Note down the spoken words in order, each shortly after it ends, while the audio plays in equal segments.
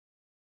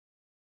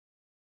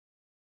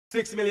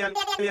6 million,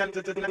 billion,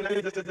 billion,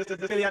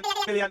 billion,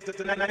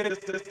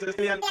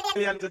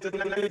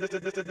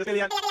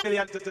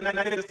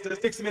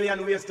 6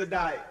 million ways to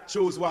die.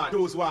 Choose one,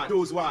 choose one,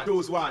 choose one,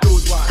 choose one,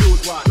 choose one,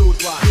 choose one,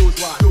 choose one, choose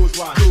one, choose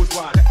one, choose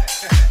one.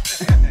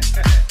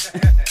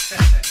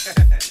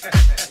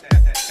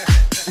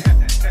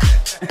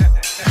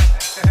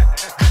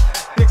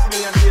 6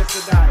 million ways to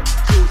die.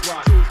 Choose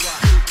one, choose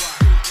one.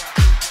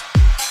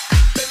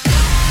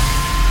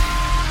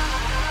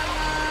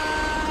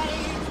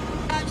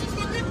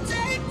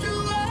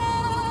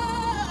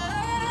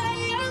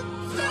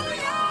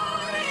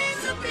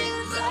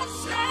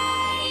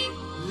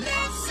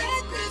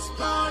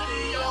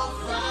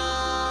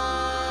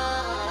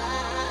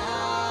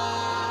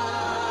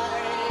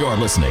 You're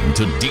listening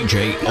to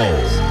DJ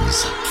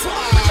OhMz.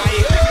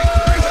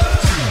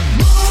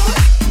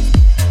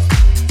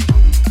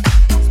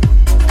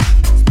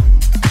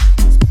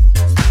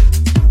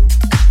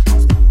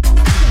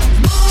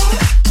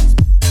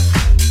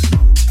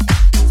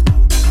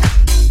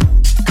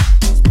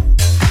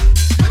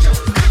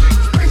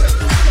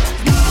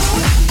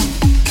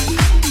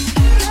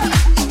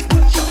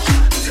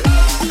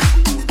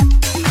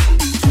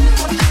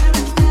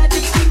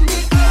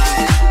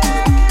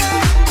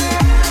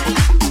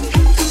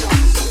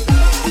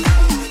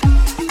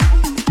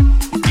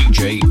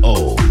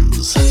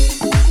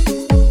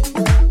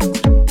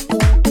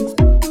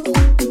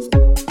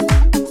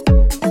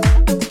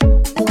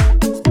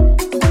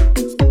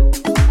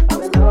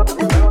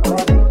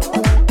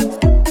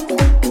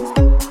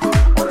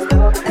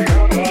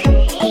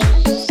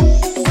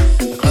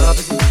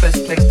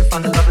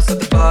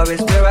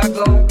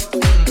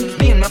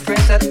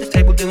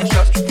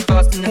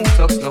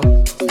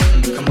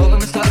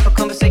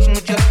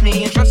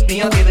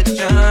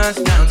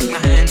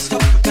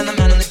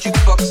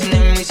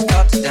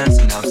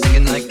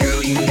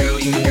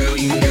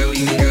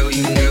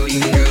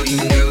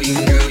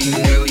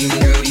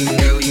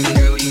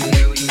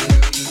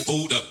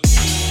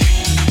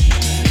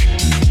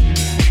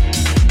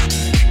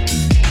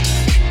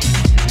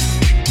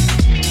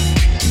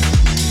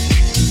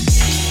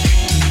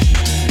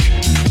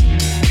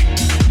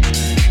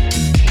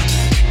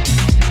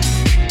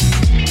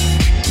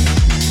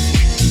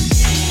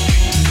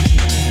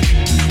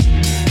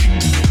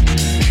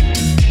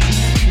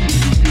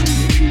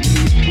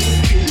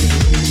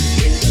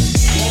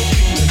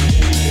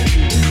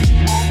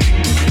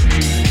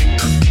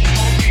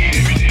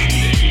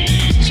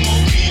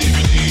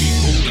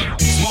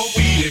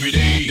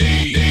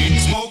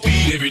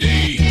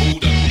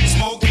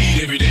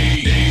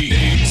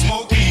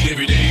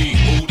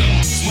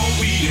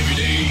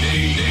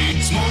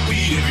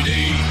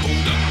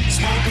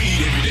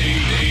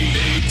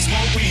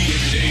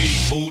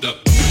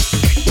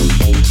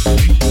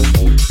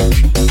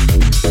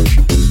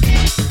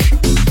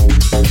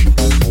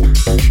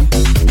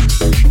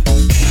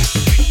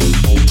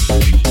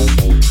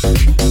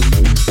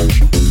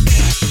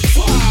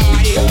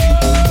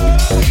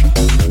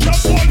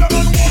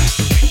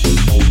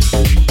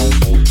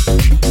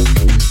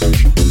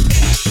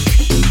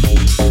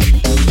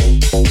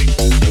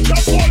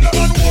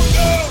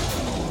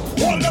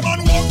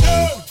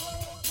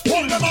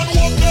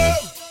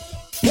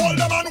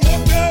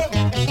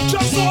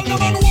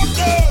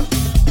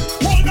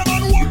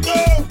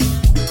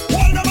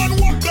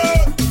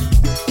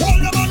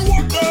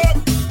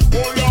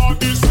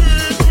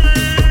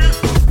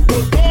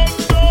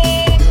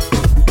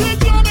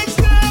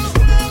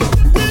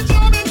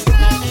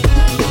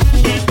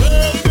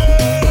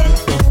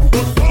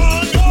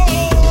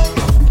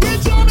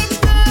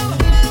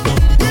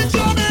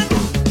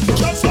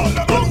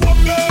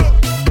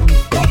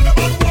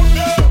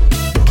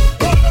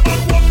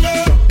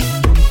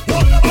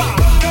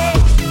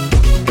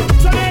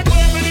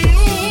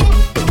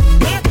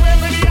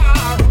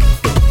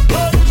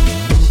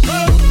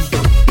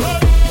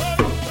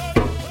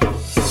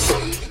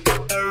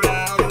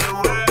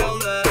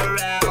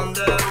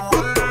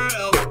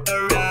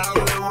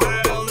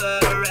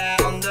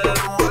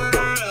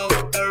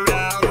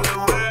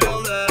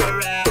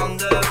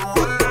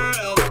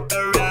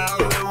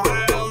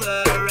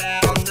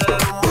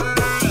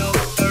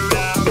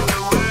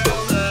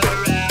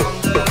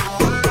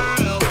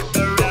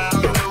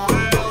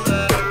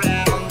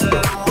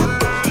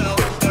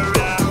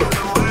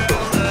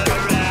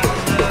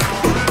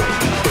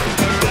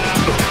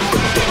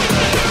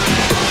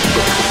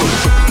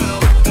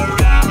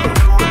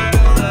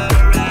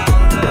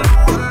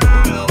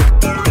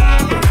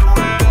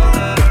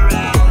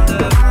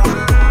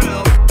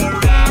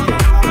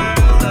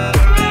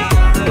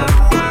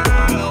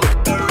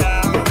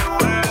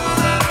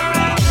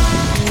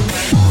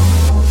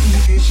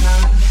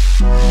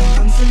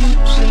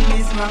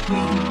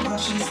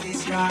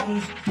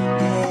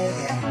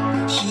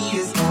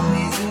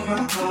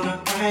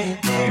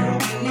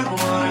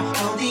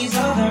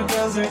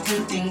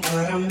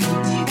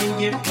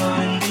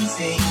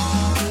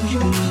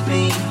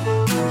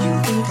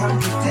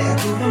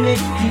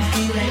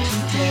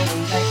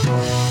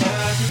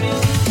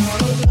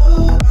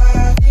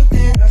 I think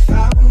that I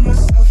found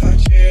myself.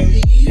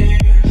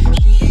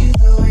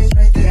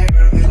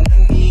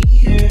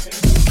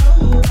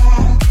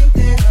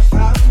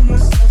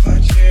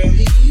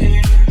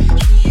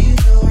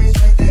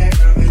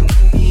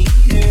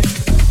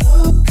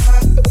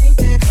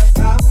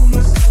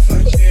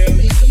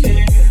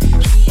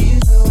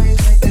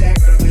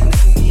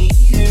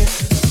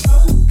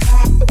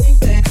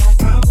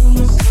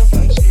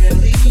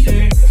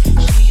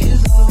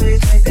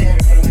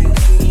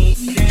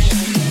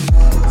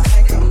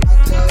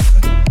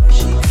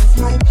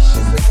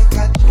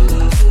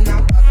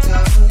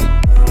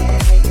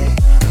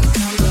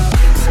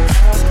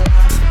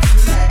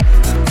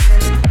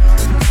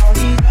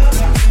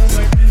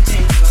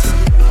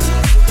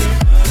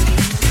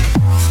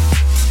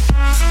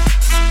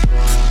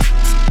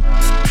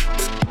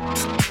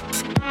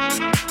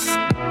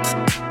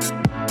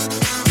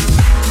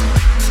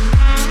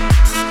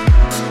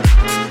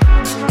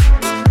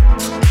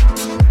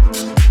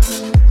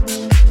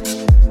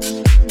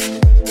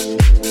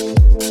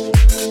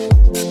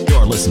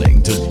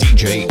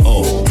 DJ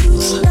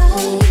OhMz.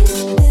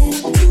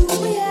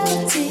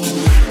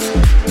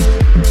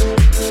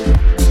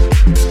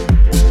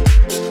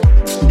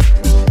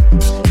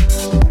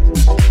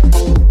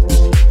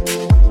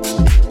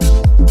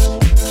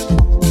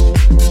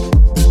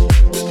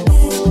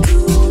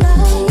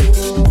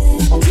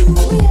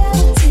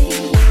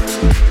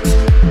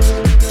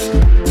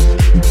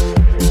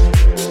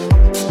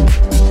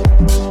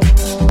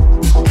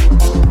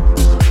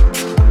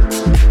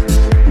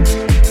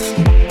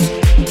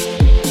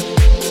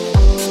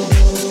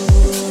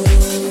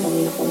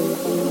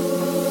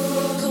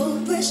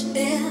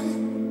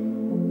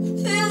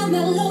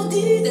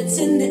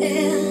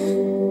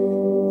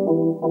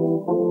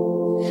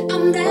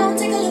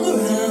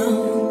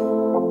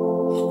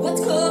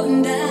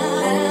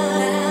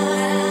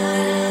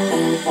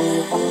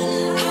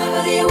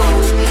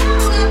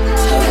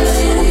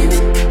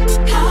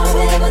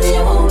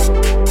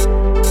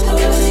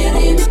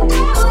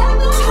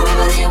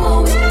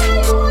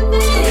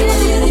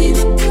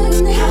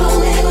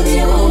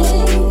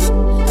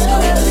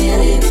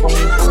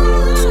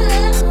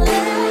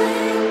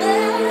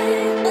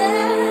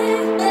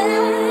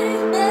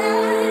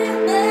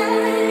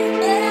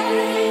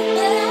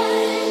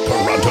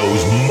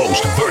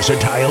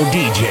 Versatile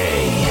DJ.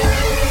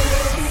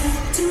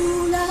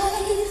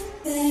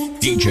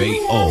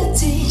 DJ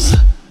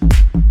OhMz.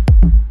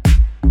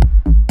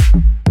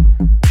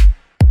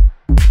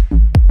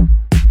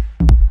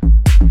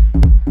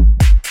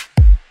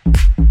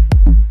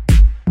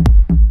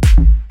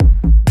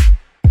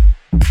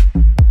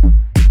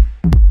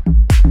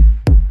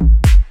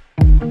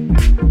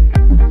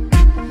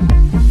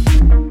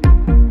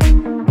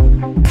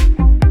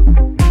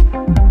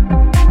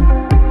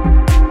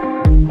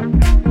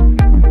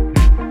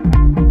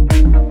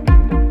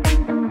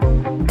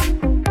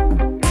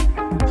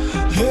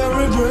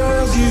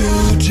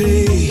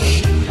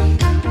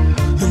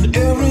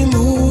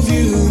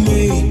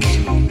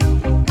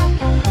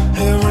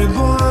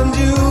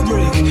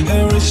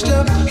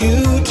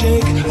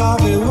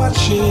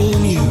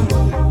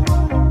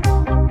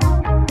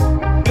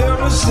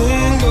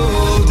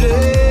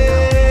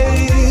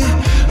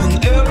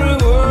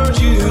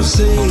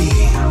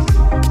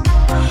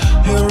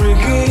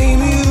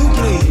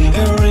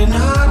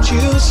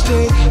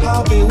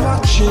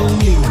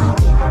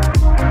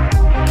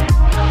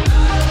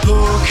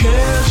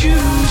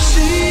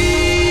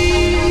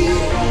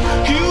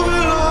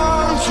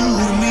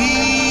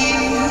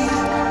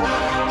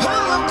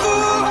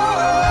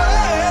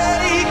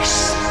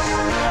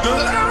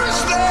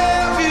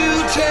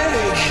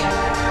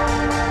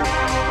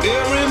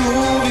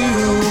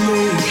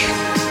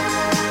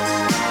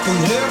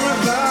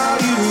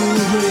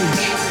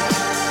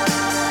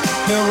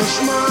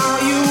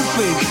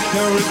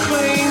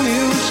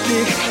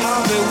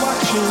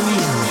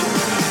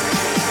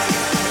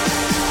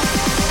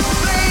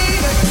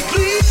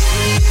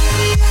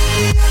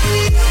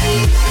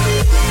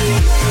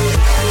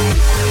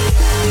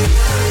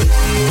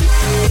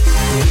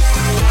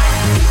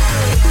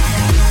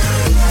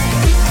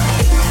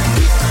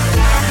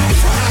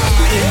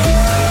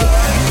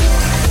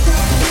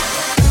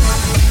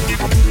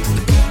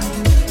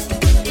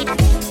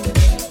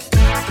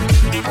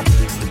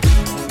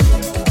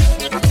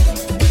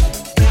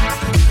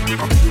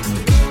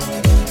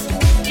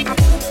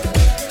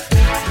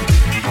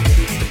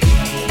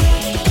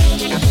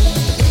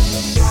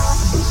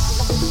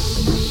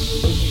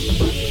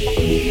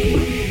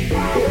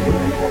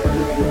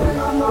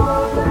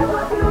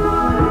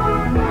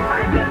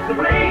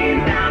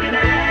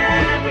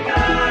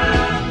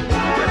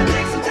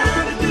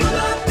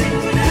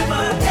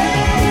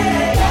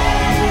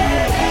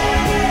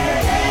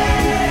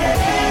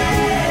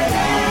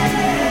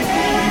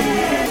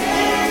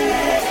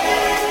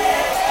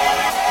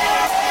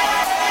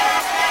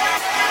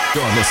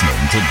 You're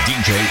listening to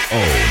DJ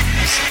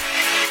OhMz.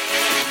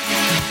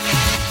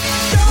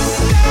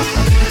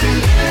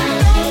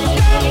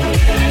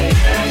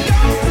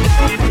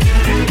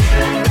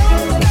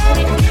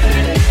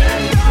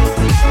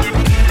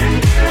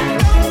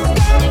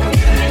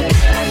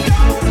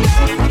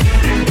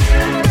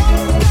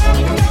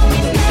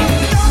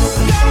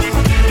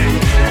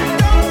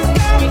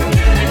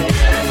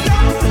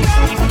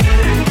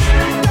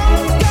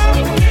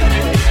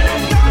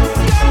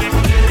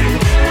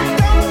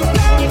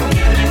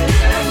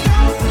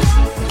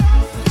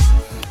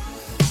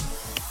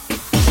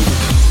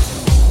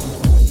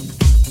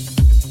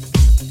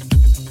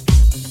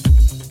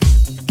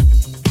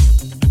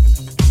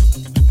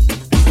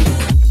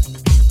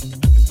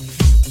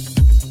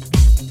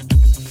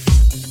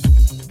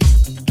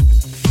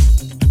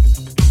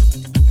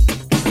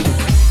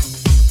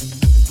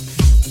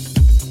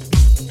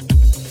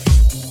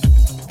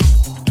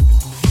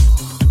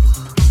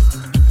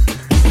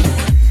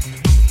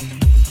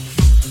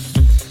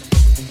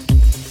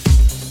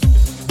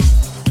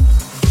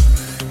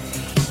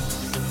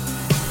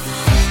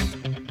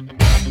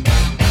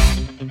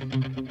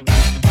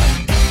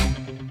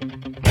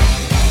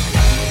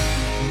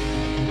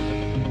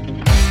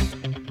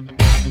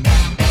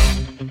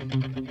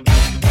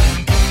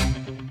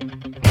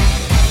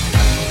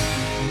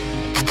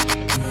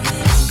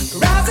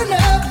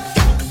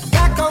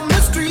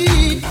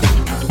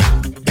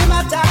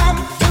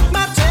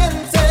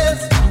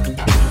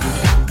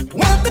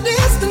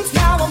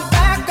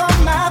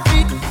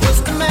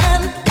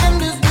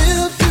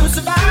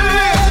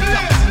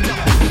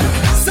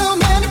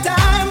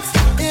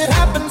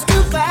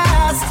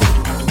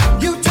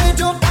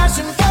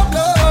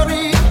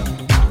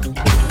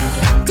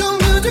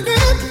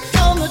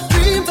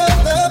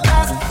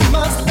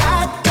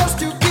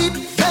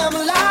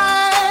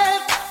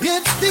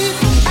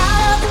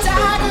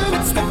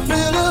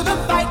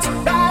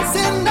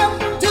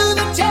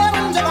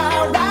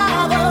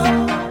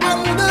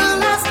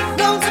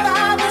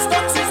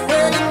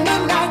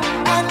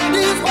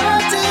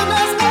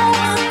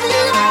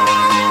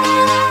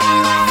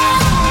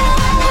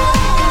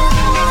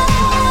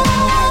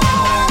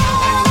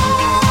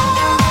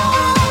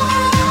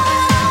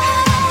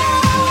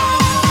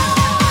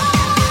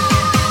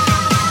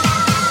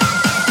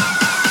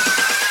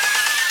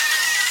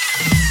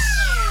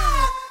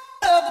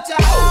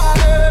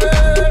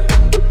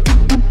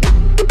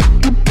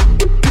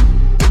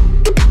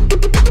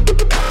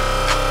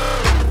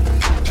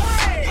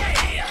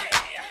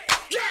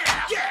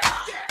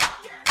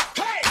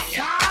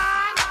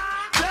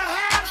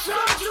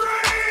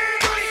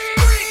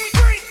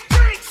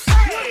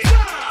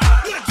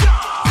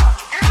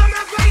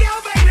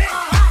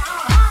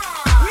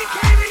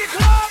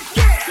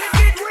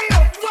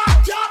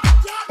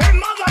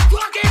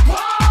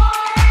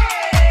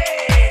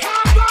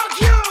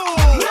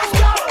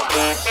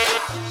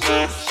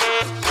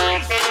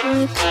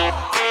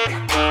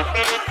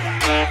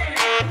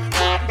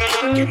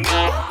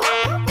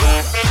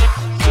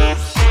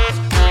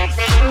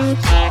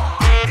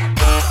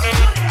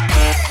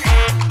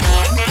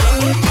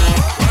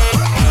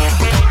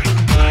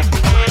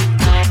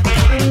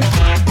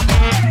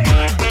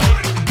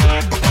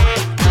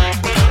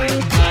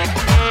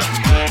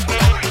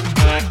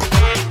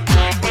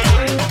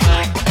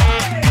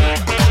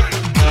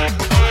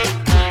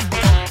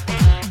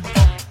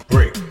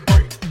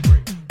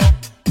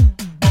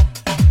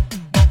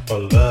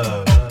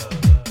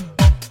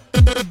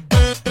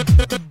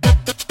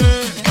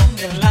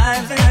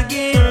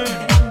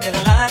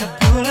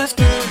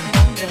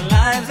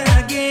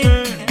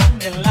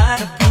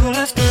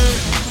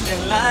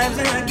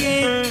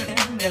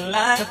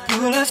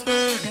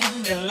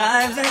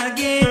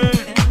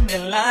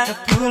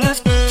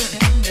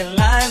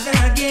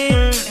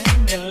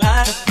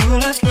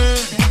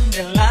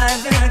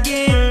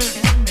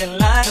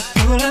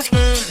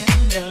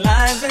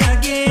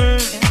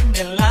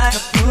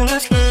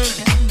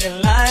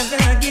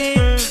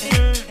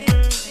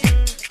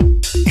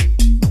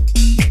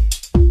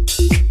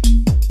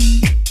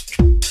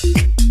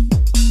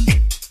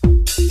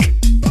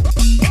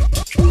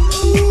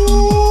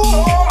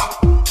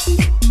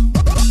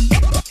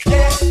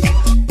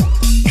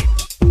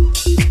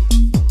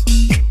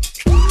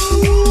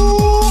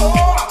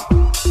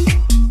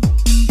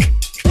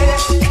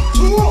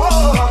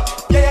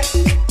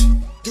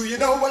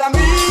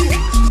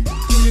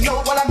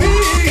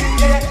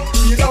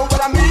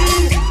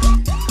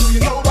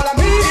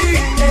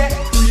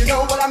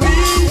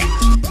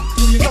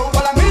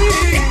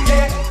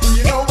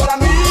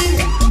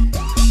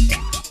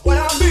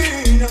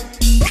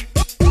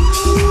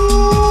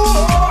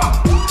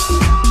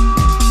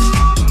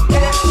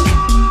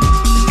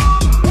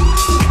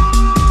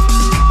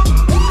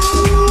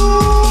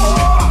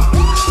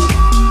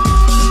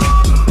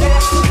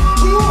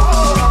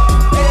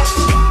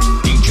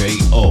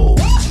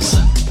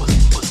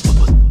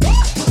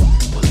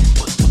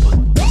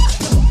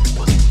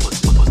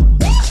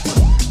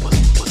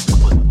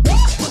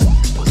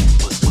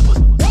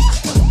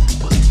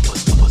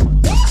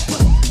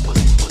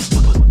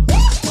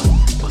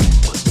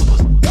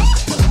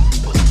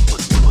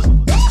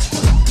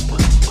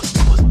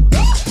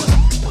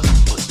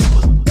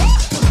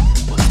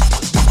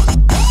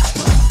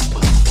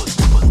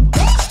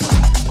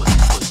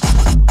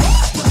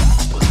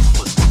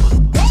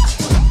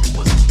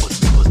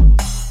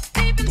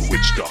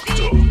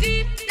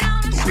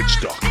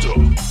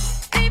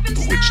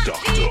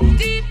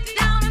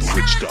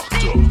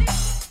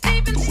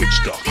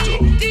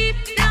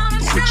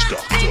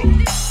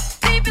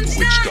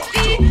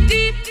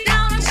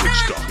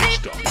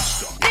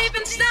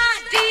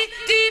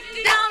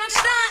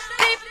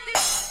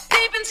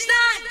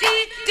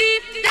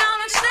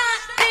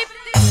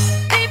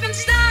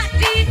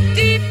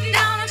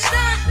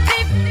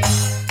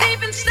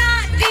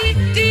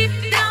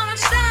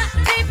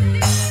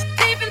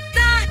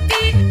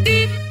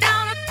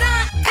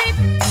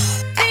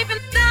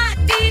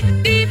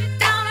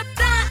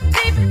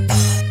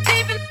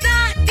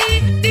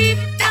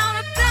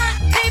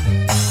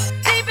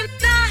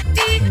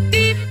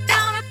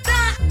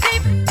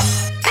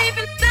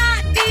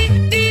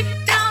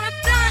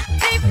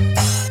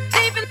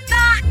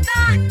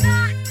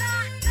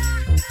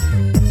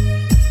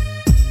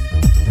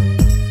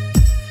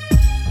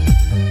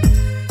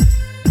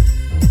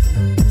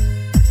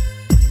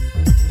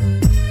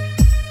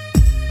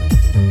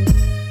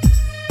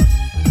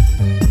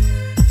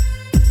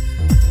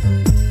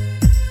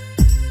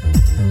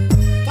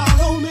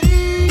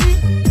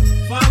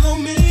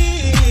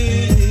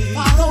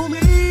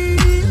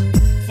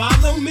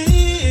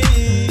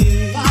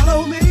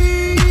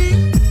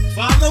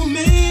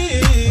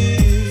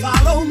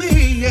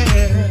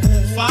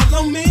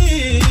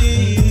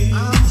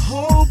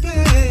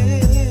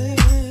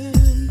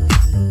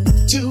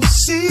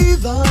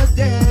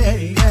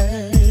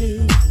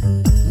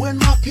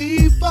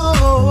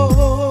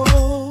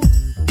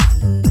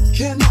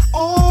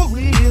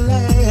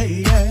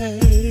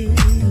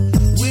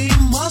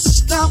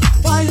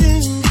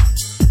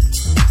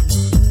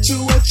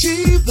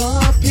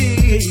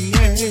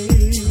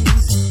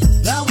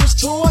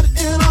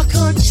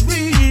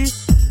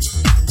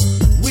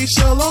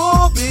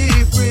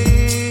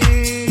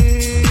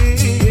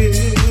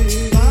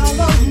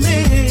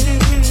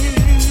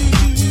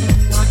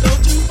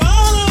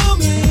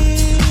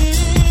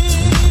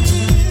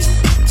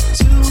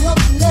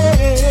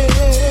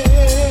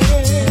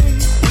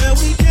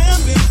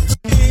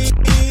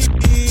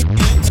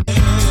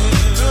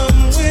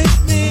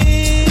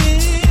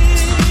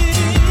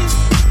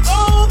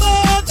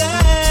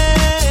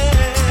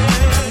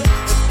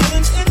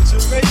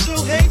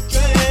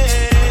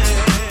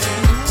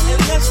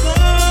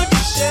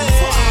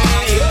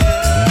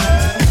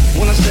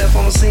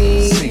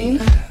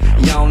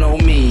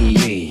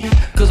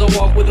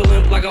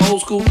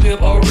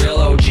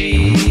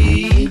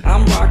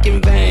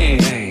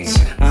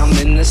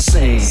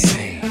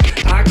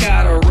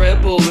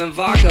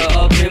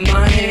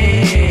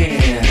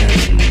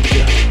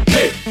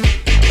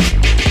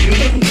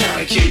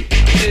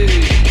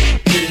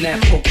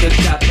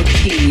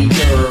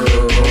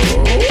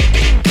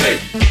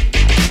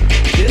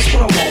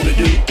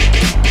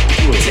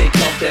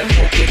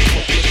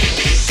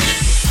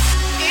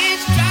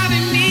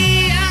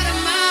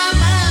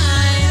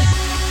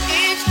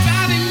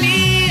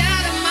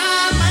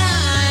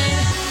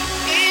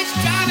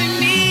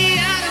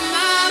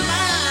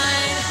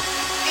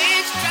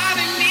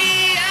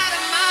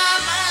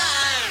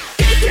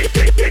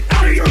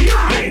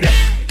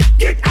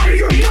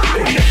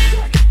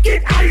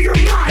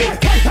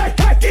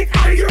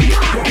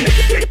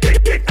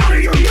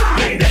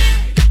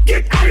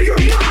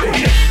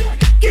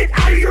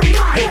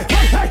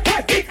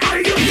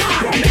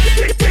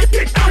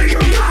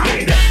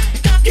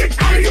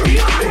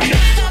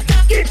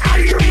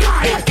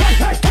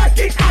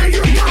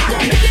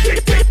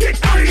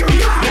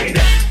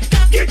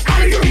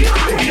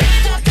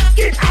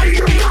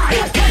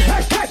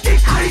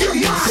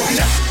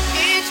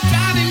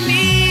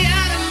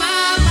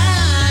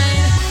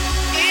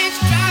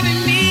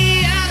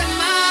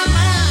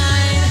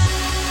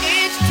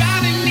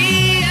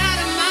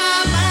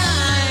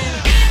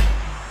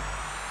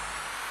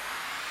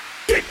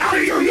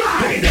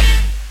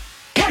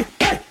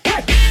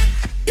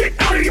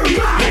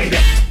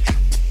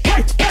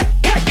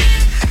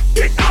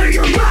 it out of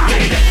your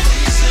mind.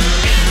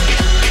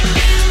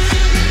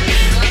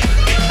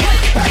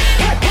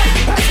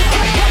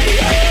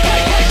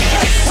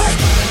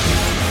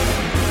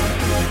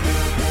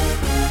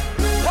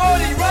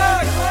 Party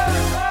rock.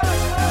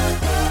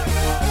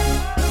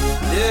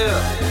 Yeah.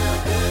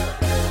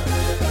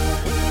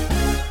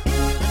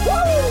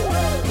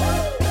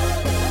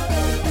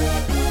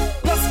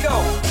 Let's go.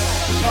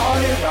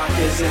 Party rock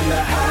is in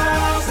the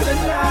house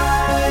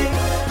tonight.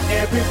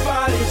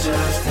 Everybody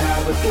just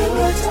have a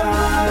good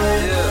time.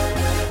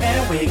 Yeah.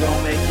 And we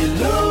gon' make you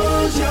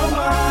lose your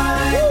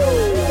mind.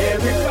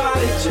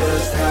 Everybody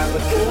just have a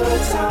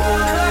good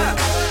time.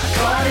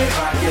 Party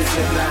rock is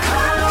in the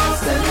house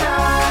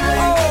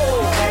tonight.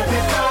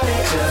 Everybody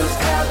just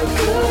have a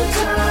good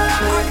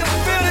time. I can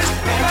feel it.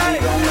 And we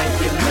gon' make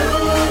you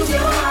lose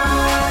your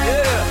mind.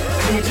 Yeah.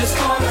 We just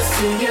wanna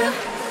see you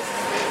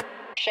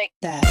shake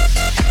that.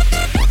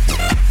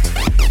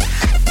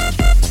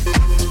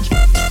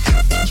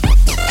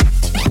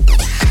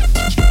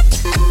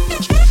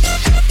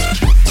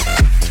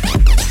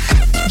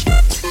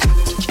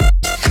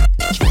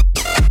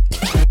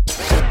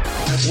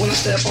 When I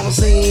step on the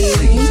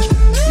scene,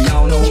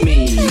 y'all know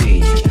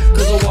me.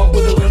 Cause I walk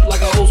with a limp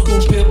like an old school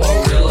pimp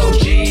or real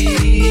OG.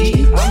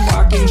 I'm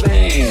rocking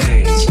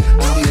bands,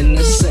 I'm in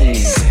the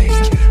scene.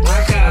 I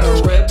got a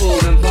Red Bull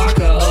and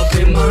vodka up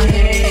in my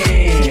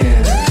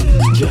hand.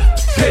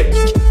 Hey,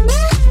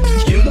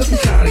 you looking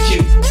kinda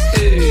cute,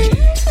 hey,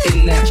 in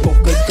that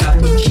polka dot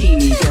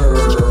bikini,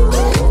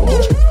 girl.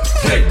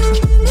 Hey,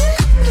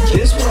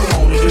 this what I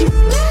wanna do.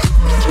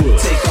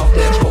 Take off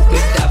that polka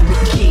dot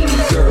bikini,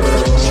 girl.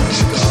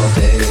 All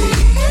day,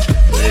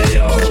 play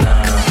all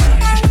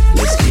night.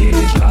 Let's get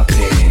it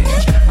poppin'.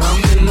 I'm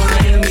in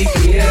Miami,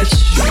 bitch.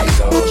 Drink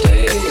all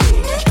day,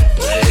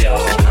 play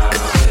all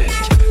night.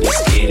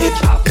 Let's get it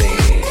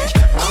poppin'.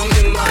 I'm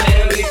in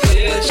Miami,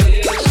 bitch.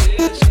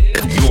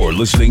 You're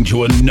listening to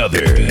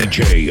another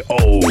DJ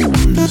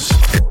OhMz.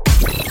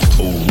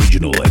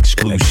 Original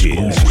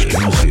exclusive.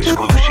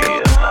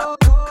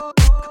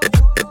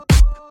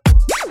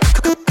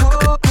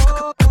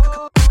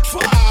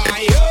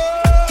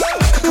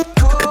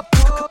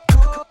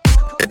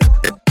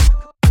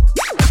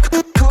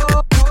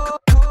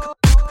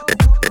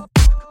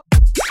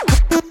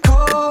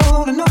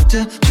 Cold enough to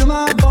chill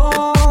my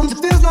bones. It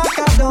feels like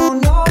I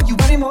don't know you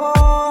anymore.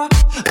 I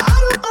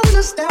don't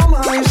understand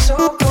why you're so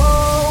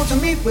cold to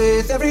me.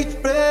 With every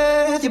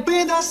breath you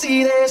breathe, I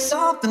see there's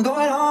something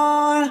going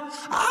on.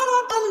 I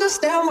don't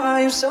understand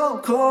why you're so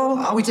cold.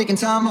 Are we taking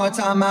time or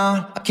time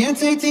out? I can't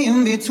take the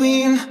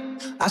in-between.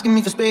 Asking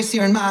me for space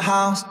here in my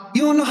house.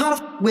 You don't know how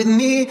to f with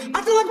me.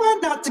 I feel like we're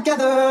not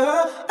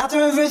together. After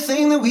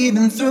everything that we've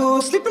been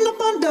through, sleeping up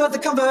under the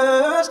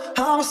covers.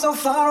 How we're so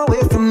far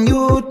away from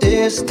you,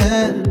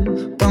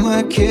 distant. When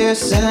we're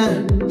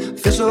kissing,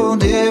 feel so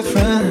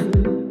different.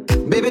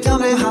 Baby, tell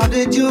me, how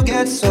did you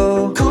get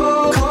so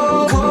cold?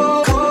 Cold,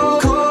 cold,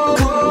 cold, cold,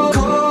 cold,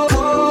 cold,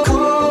 cold,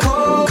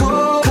 cold,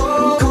 cold,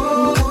 cold,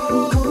 cold.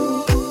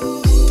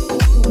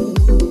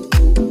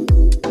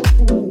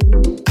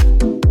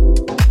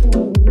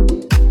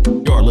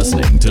 You're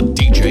listening to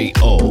DJ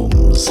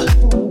OhMz.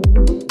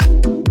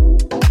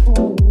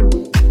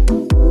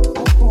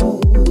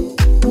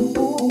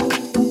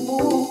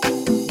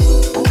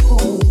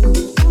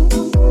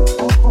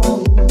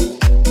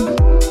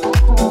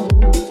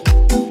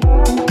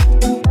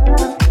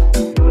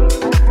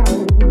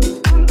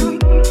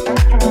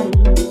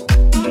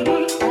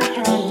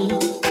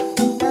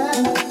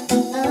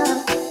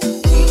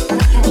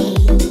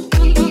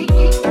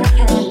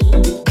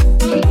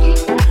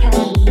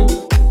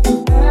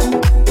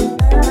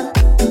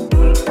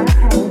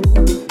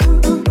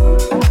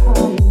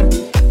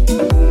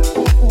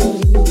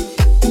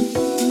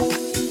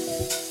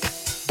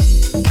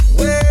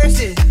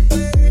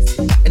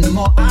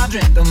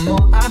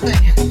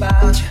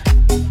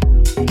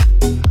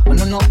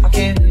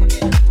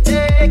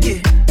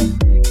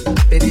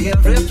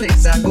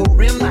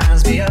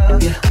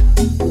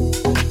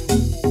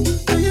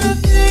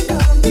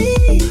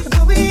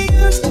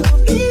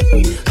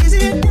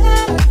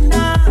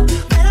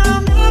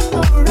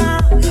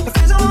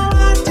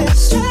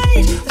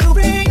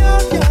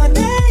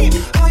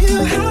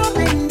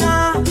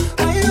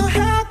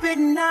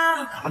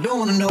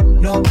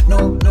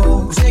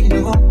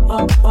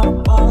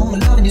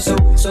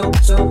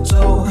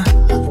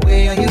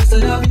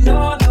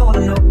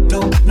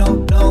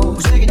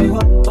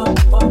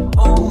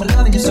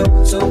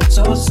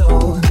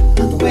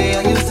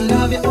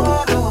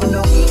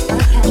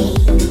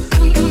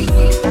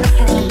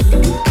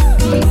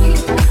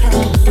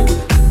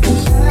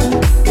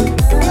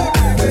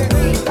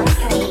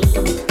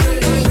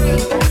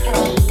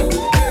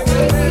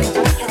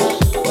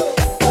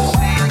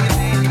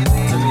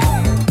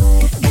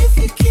 If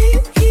you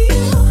keep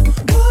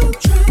what I'm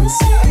trying to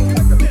say,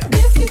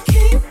 if you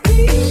keep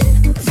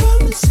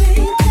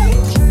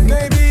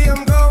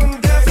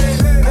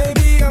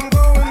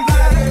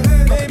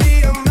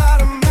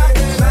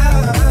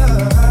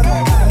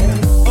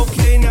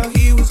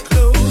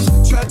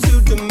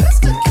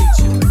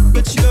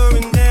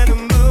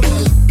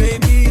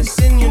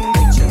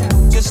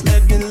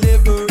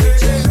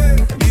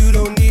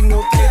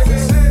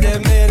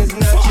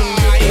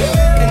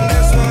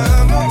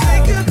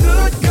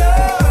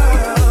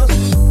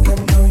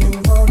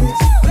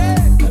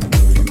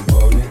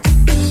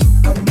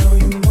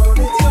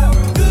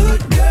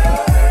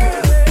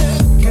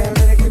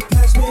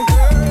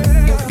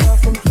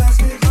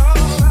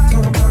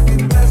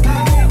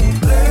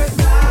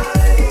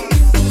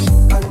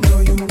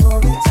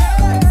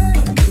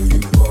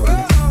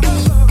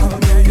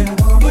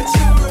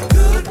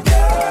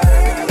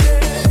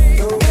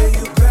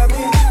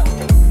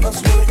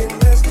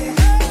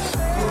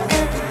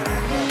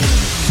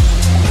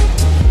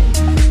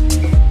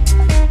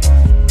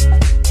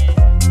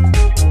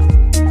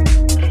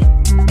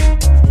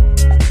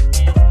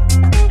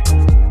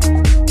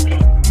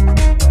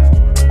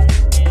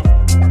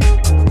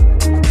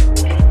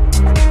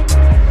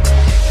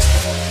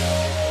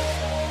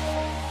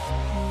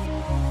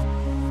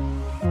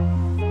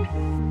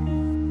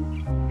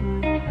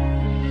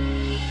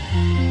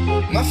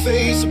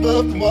face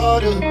above the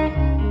water.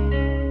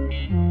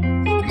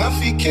 My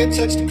feet can't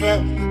touch the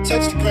ground,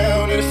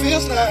 and it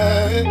feels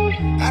like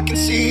I can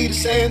see the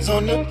sands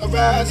on the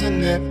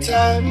horizon every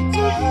time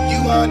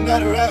you are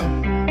not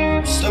around.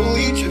 I'm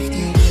slowly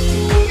drifting,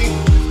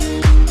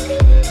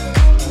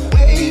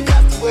 wave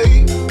after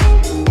wave,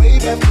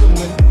 wave after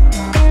wave,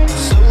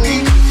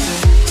 slowly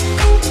drifting,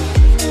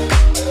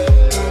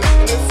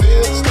 and it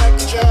feels like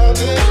I'm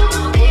drowning,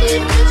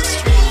 pulling against the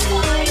street,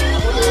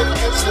 pulling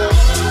against the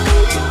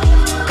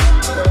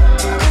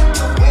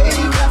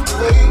wave after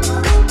wave.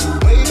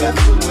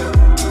 After way,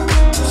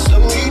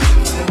 slowly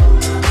drifting.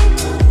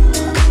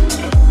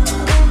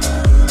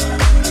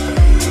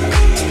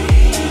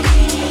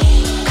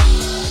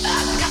 I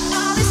got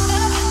all this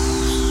love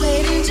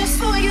waiting just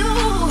for you.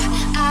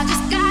 I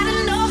just gotta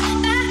know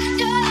that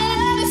your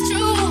love is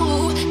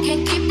true.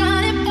 Can't keep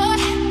running, boy,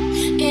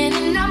 in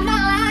and out my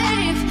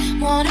life.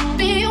 Wanna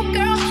be your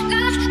girl,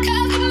 not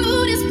 'cause the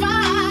mood is right.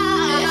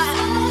 If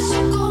I let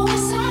you go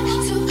inside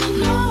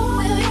tomorrow,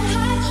 will you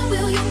hide?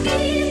 Will you be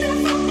there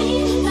for me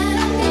when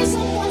I need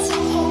someone to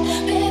hold?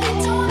 Baby,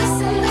 don't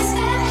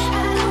misunderstand.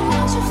 I don't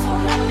want you for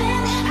my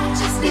man. I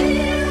just need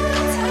you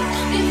to time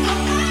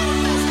before I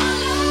lose my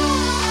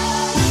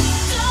love.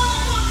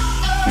 Don't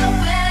walk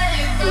away,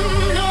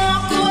 don't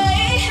walk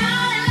away.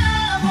 My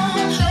love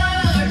won't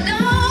hurt,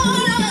 no,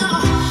 no.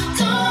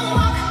 Don't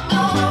walk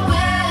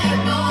away,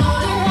 don't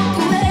walk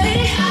away.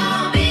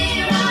 I'll be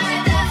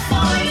right there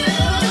for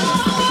you.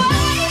 Don't walk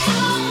away,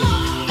 don't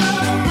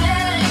walk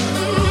away,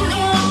 don't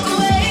walk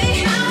away.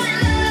 My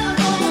love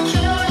won't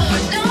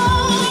hurt, no,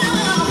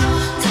 no.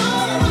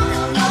 Don't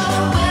walk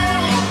away,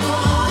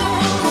 don't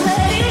walk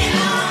away.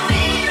 I'll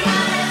be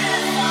right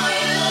there for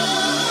you.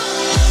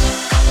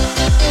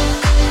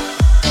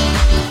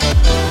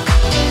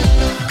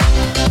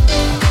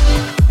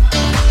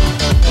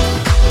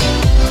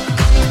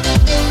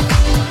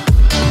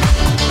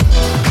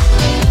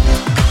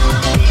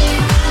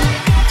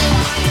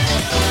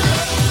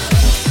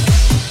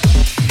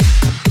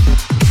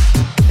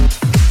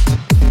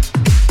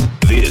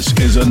 This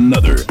is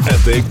another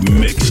epic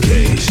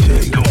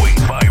mixtape going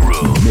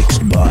viral.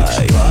 Mixed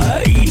by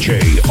DJ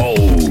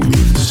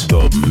OhMz,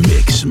 the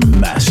Mix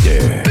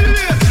Master.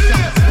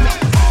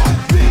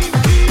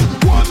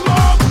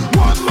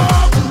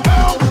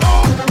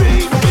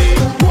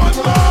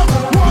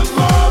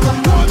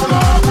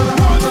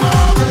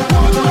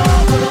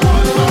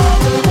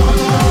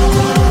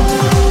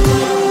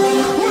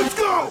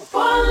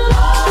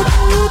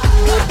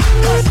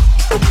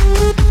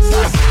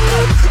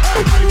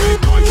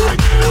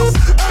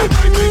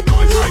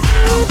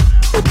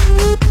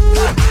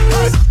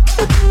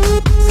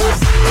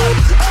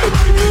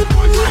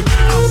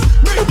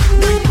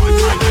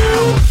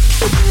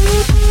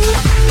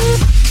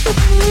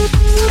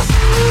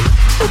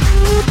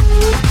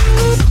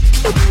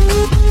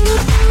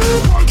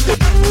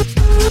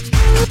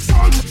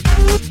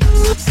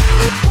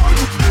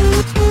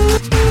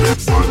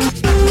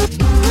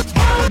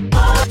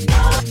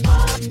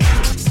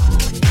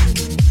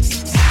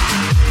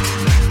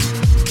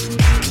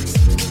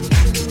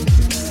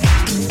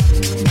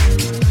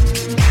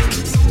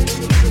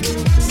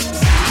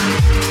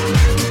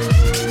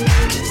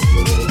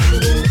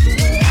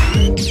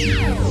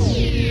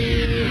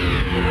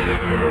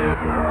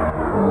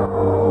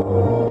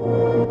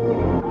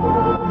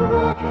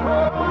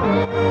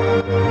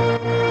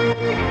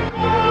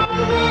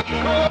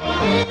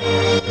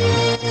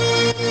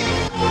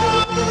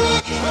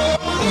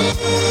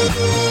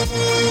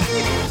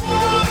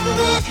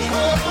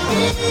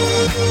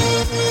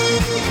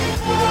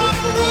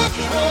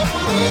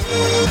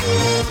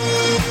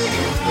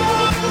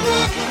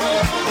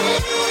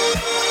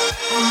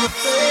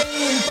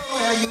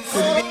 Boy, you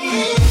could be.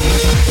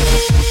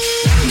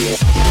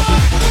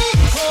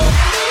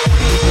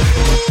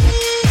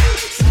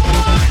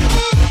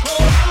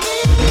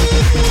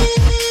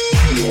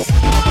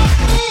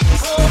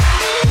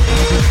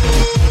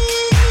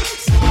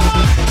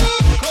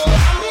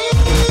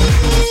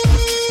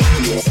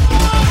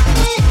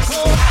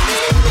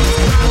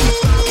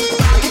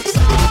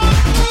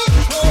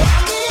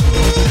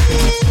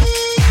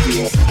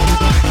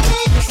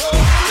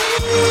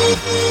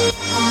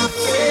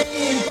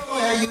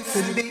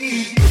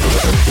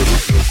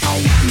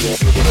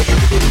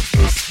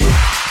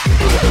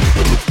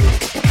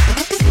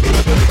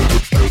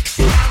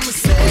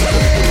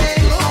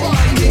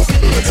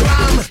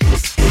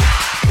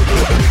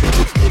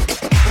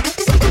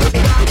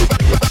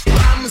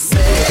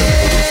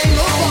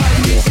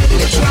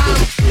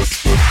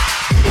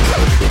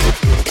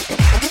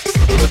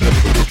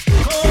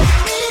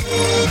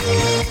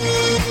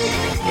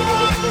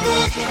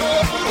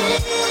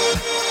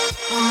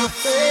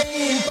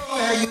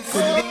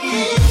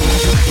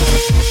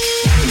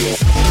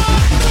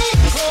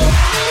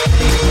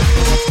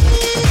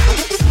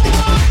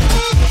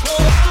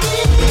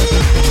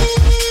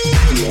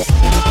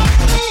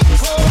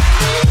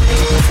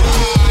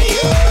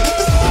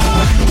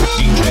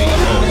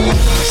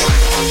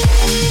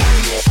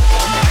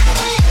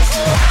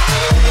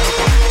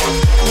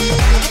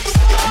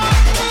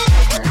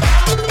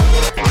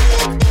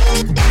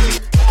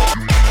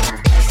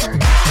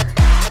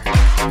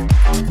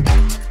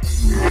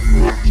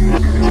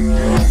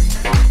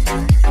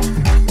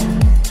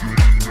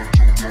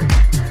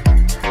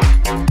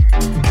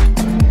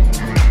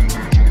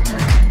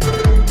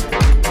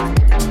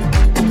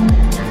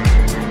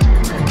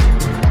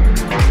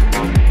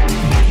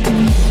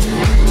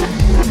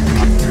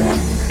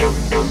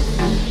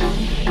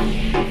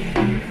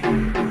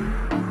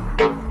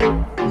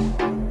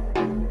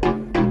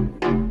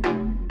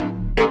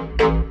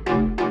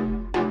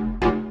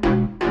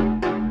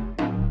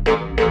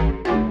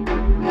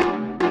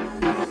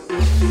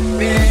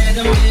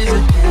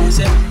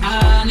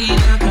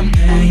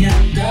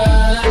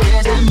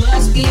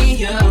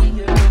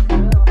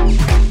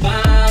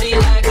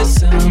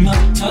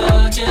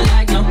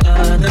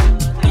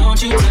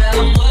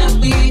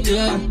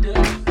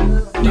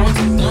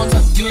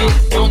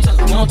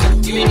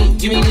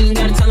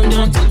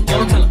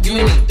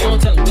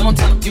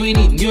 You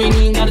ain't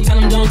even gotta tell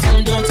him, don't tell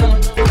him, don't tell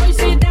him. Why you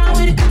sit down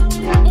with it?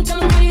 Don't tell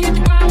him how you hit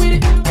the ground with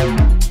it.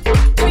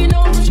 Girl, you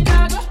know I'm from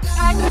Chicago. I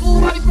act a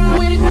fool, I be proud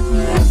with it.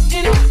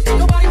 In it,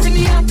 nobody take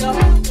me out though.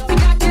 We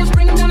got kids,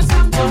 bring them down to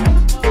South though.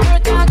 You're a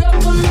dog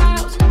up for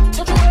miles.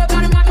 Don't you worry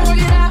about it, I can work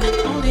it out.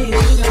 Only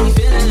you got me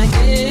feeling like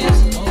this.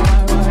 Oh,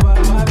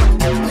 right.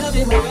 Love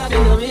it, my God,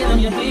 love it on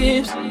your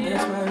hips.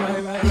 That's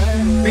right.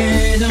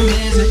 Rhythm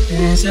is a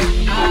dancer.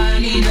 I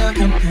need a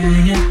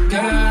companion. Girl,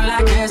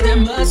 I guess that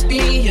must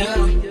be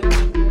you.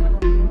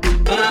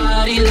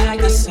 Body like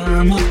the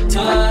summer,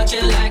 touch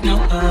it like no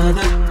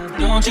other.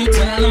 Don't you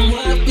tell them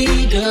what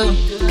we do.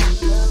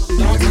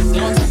 Don't.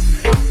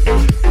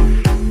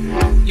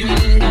 You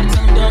ain't even gotta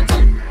tell them, don't tell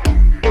them.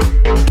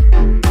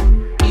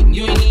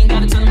 You ain't even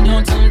gotta tell them,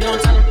 don't tell them,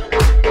 don't tell them.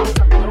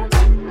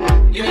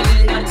 You ain't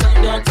even gotta tell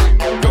them, don't tell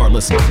them. You're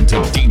listening to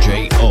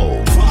DJ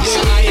OhMz.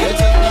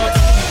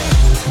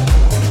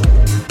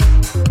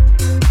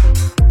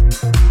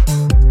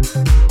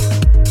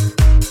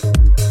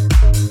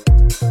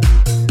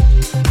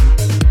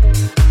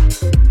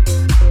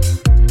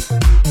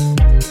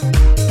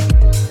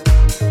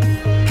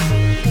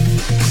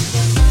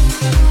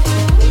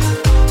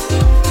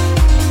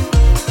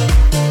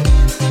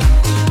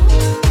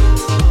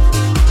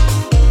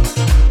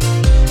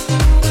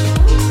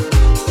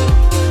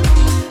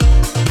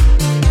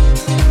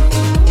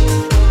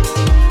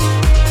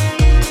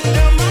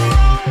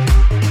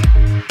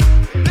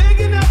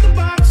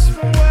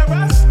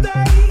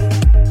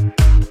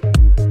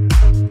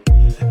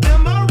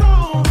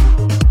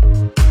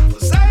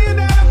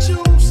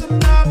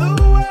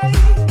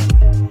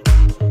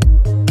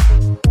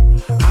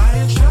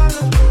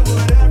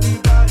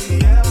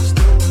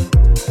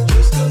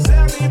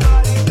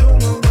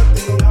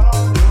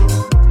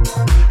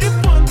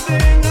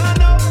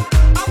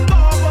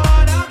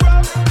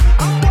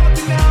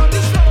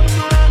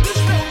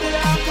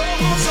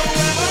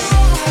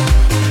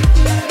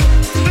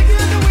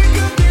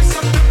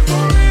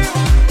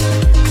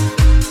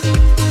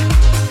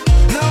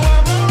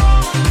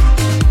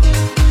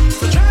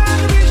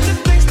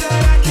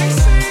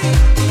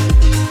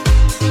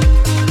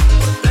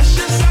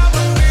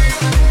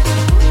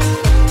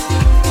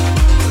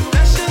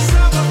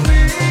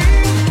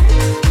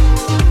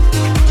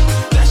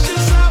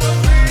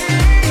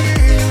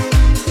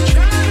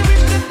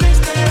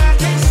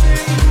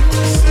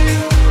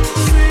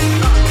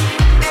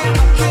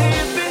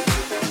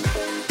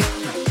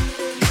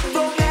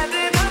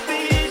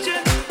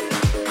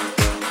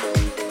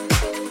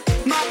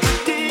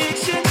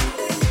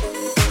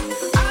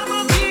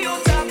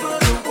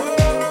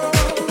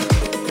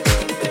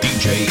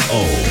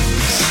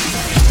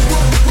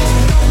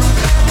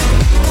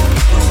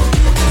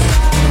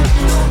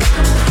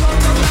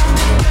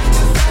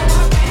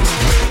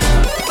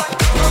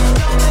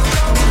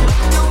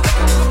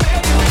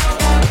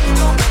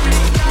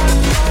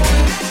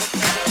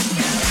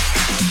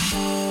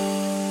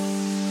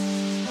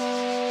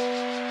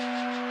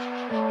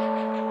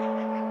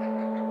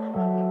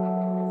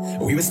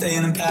 We were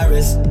staying in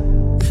Paris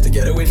to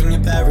get away from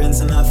your parents,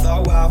 and I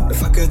thought, wow,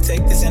 if I could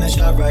take this in a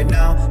shot right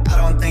now, I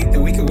don't think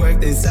that we could work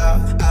this out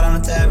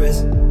on the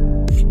terrace.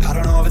 I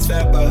don't know if it's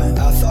fair, but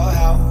I thought,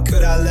 how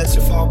could I let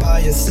you fall by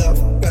yourself?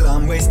 Well,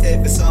 I'm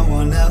wasted for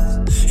someone else.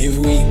 If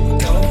we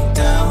go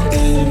down,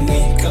 then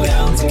we go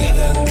down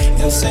together.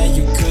 They'll say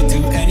you could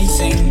do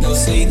anything, they'll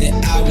say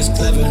that I was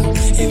clever.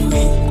 If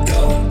we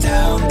go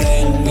down,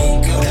 then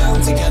we go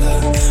down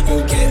together.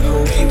 We'll get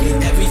away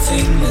with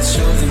everything, let's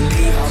show them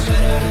we are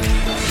better.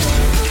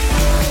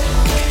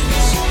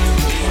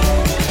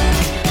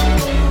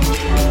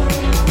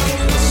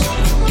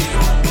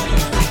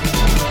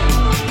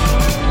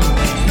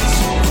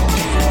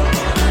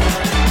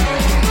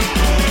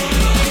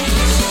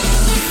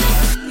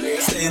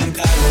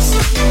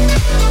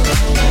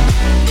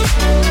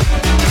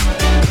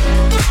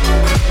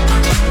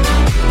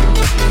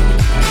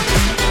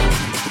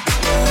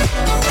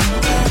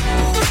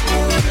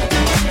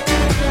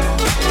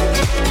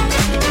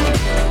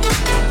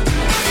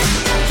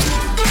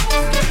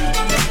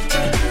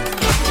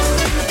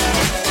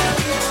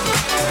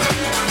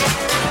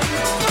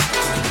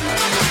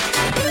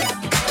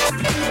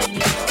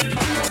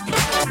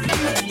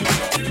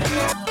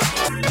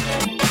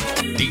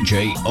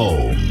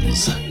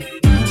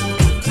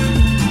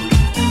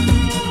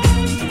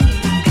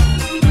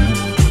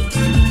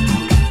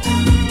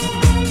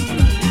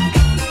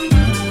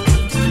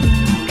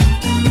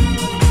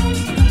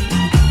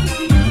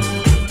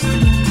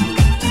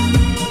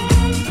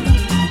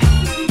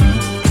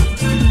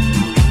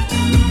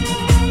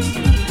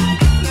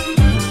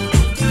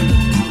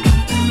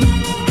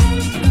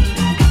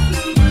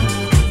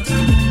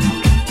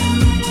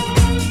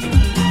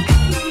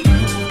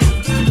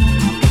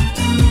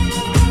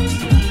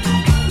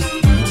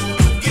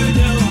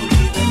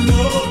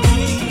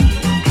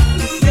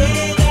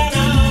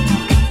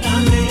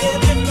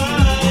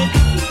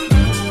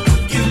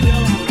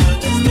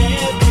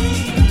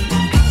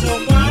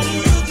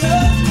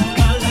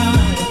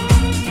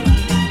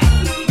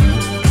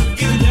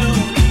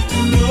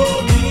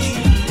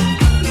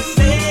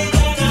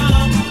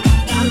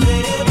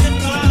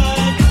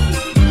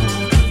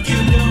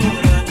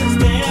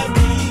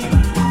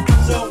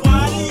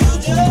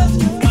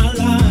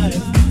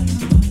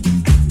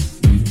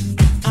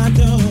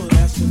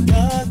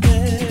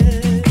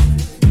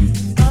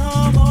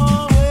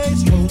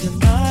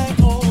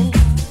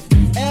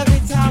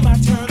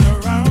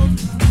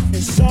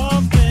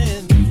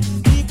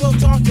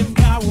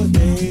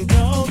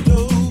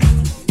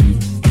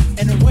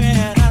 when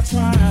I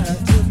try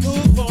to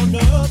move on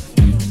up,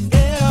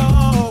 they're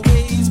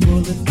always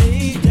pulling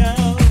me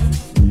down.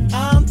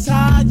 I'm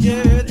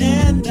tired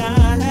and I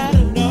had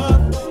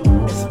enough.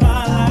 It's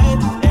my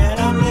life and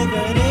I'm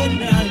living it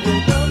now. You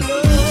don't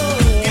know.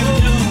 You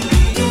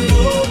don't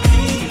know me.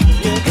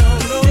 You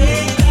don't know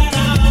that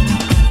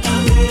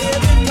I'm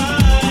living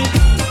mine.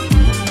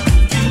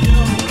 You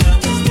don't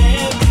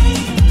understand me.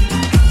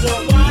 So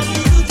why do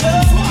you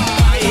just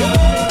fire?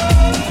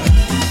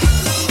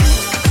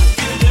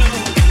 You don't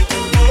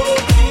know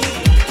me.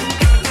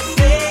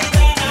 Say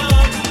that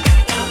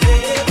I'm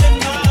living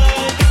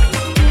mine.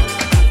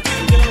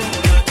 You don't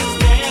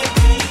understand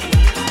me.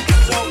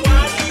 So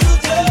why do you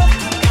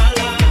judge my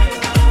life?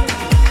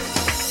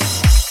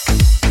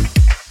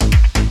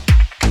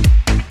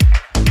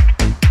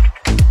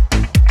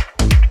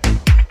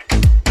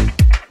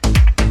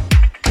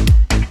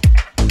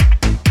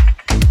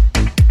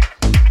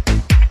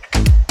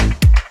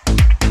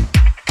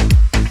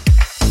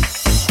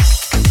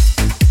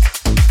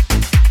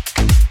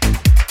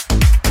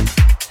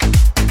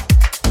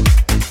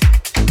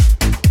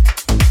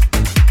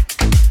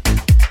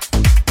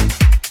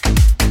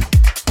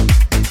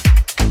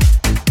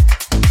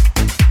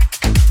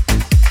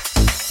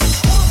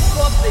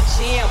 Pump the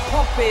jam,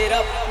 pump it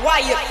up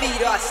while your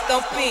feet are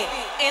stumping.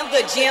 And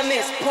the jam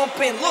is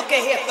pumping. Look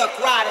ahead, the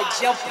crowd are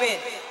jumping.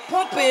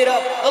 Pump it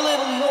up a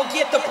little more,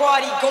 get the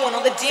party going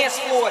on the dance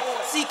floor.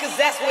 See, cause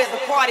that's where the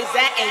party's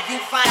at and you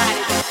find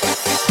it.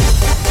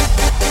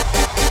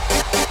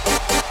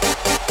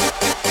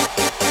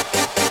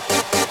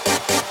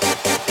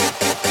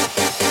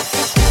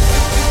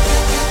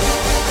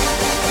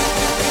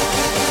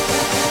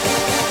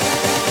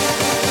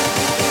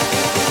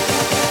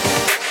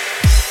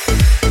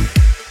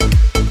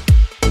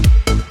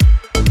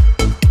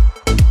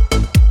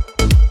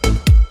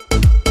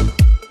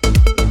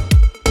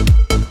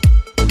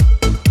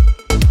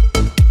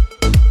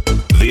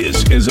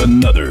 This is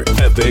another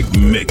epic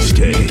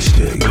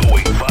mixtape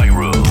going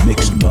viral.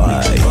 Mixed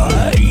by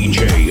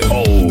DJ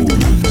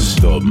OhMz,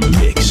 the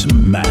Mix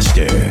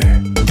Master.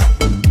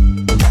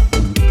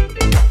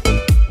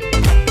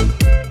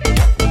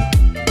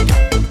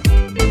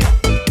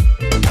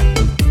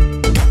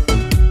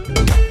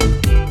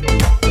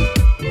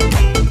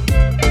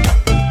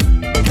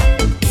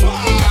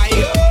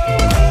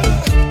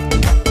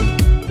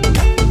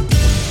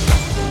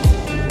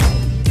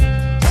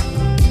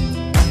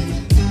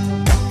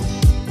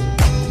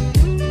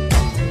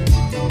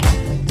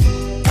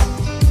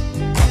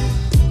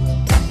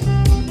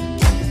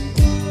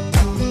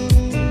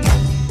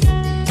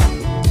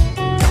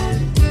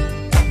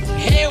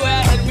 Hey,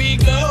 where did we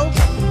go?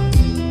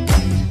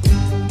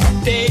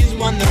 Days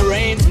when the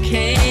rains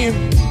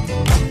came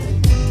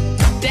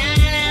down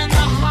in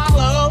the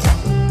hollow,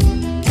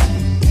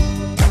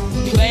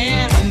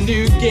 playing a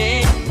new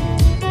game,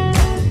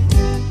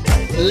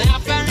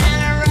 laughing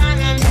and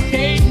running,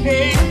 hey,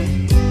 hey,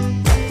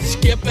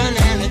 skipping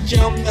and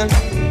jumping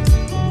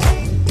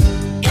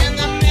in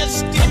the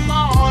misty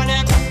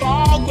morning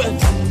fog with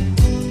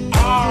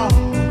our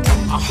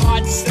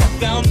hearts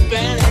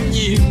thumping and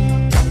you.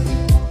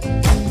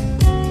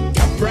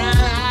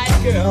 Brown-eyed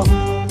girl,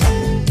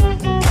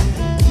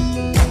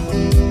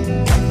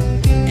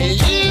 and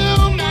you,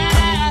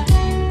 my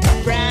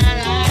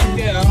brown-eyed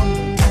girl.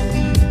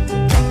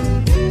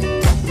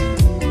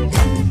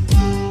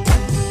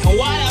 And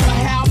whatever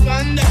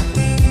happened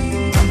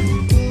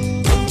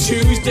on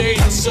Tuesday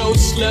is so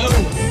slow.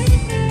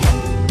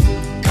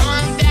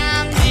 Going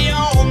down the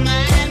old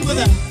man with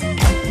a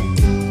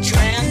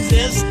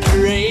transistor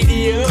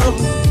radio.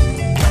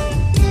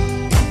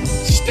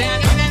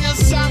 Standing in the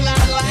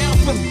sunlight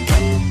laughing,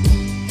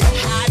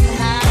 hiding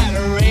behind a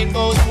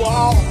rainbow's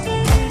wall,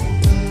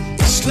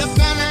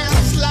 slipping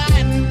and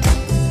sliding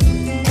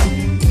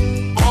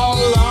all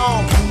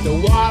along the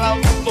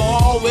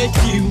waterfall with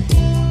you,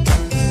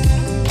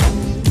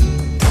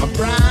 a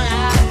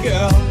brown-eyed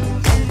girl.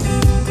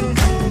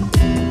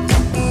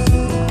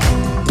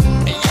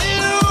 And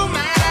you,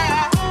 my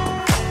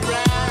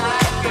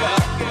brown-eyed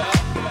girl.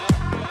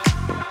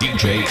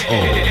 DJ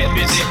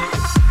OhMz.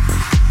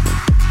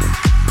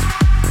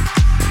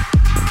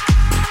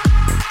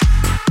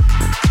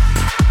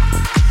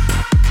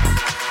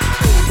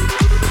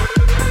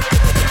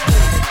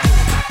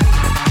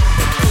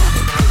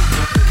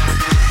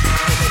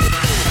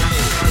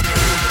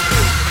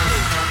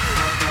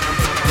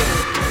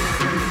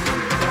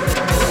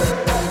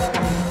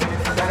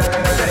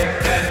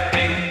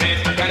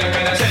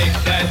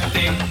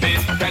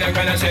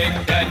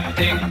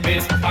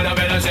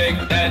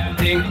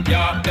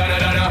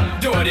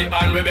 Jody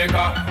and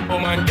Rebecca,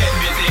 woman get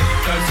busy.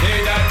 Just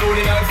say that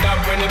booty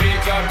non-stop when the beat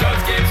drop.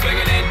 Just keep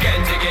swinging it, get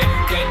jiggy.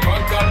 Get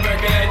drunk up,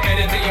 percolate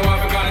anything you want.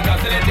 For God,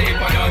 toss it, tape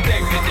on your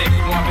take pity.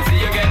 Want to see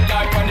you get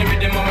life on the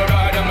rhythm of my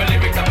ride. And my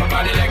lyrics up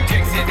about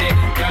electricity.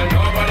 Girl,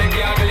 nobody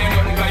can tell you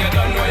nothing, cause you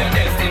don't know your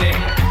destiny.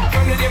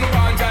 From the day my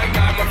contact,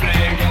 I'm a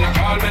flame. Can I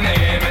call my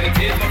name and it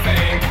is my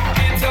fame.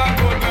 It's all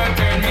good, girl,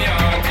 turn me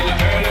on till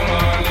I earn them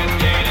on. Let's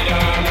get it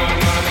on.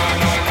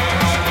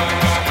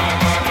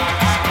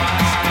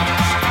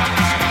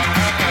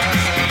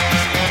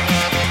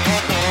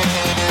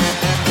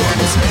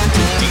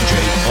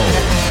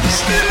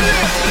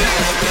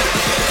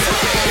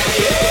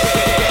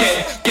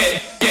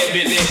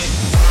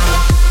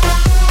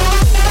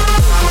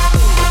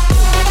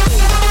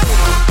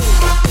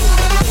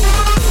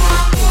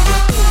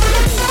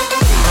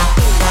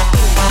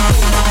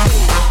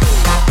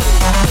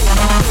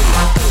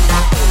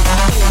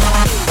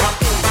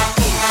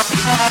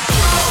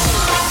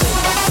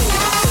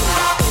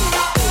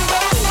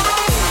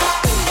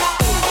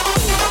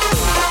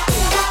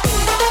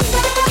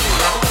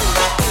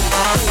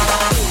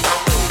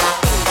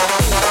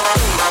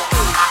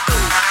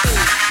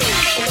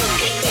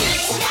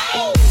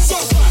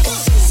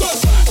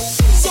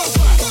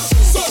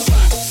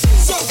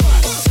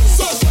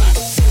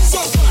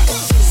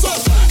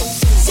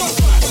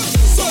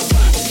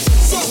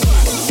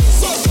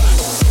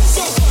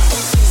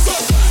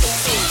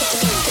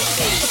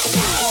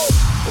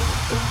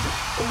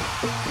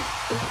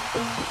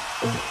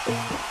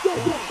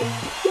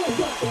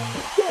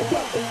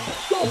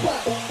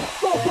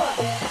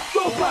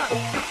 clap,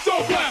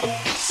 so clap,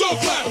 so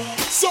clap,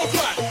 so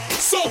clap,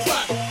 so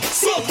clap,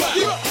 so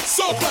clap,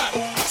 so clap,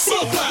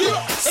 so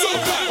clap, so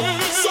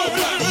clap, so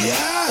clap.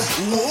 Yeah,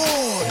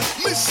 whoa.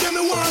 Me say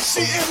me want to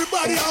see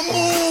everybody a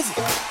move.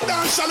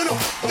 Dance all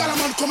enough, that a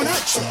man coming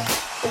at you.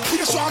 We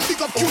just want to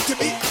pick up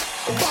QTB,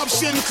 Bob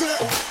Sinclair.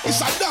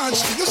 It's a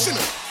dance thing, you see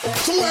me?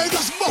 Somewhere you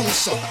just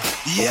bounce up.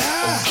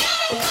 Yeah.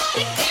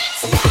 Everybody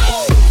dance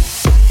now.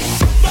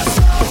 Let's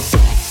go.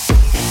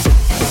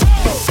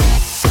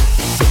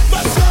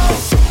 Let's go.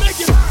 Make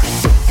it hot.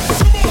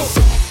 Come on.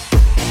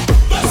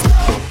 Let's go.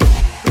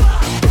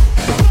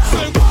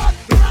 Say what?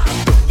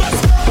 Let's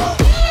go.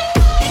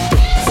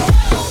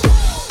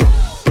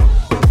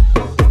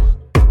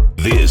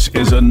 This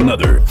is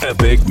another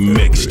epic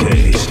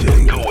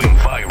mixtape going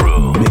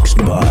viral. Mixed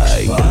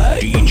by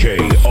DJ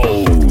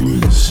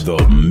OhMz, the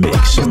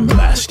Mix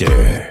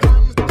Master.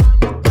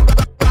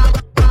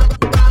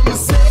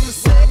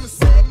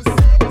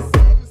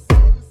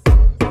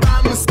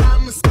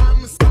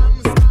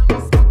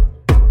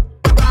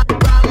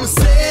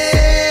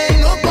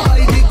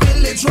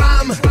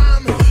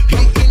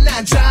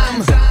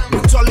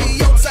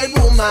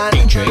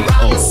 DJ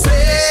OhMz.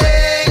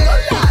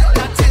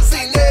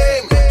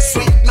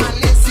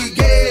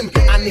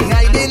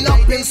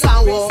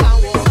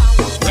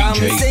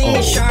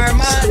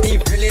 Sharma, the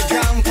village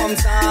drum from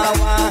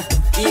Sawa.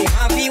 He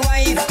happy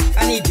wife,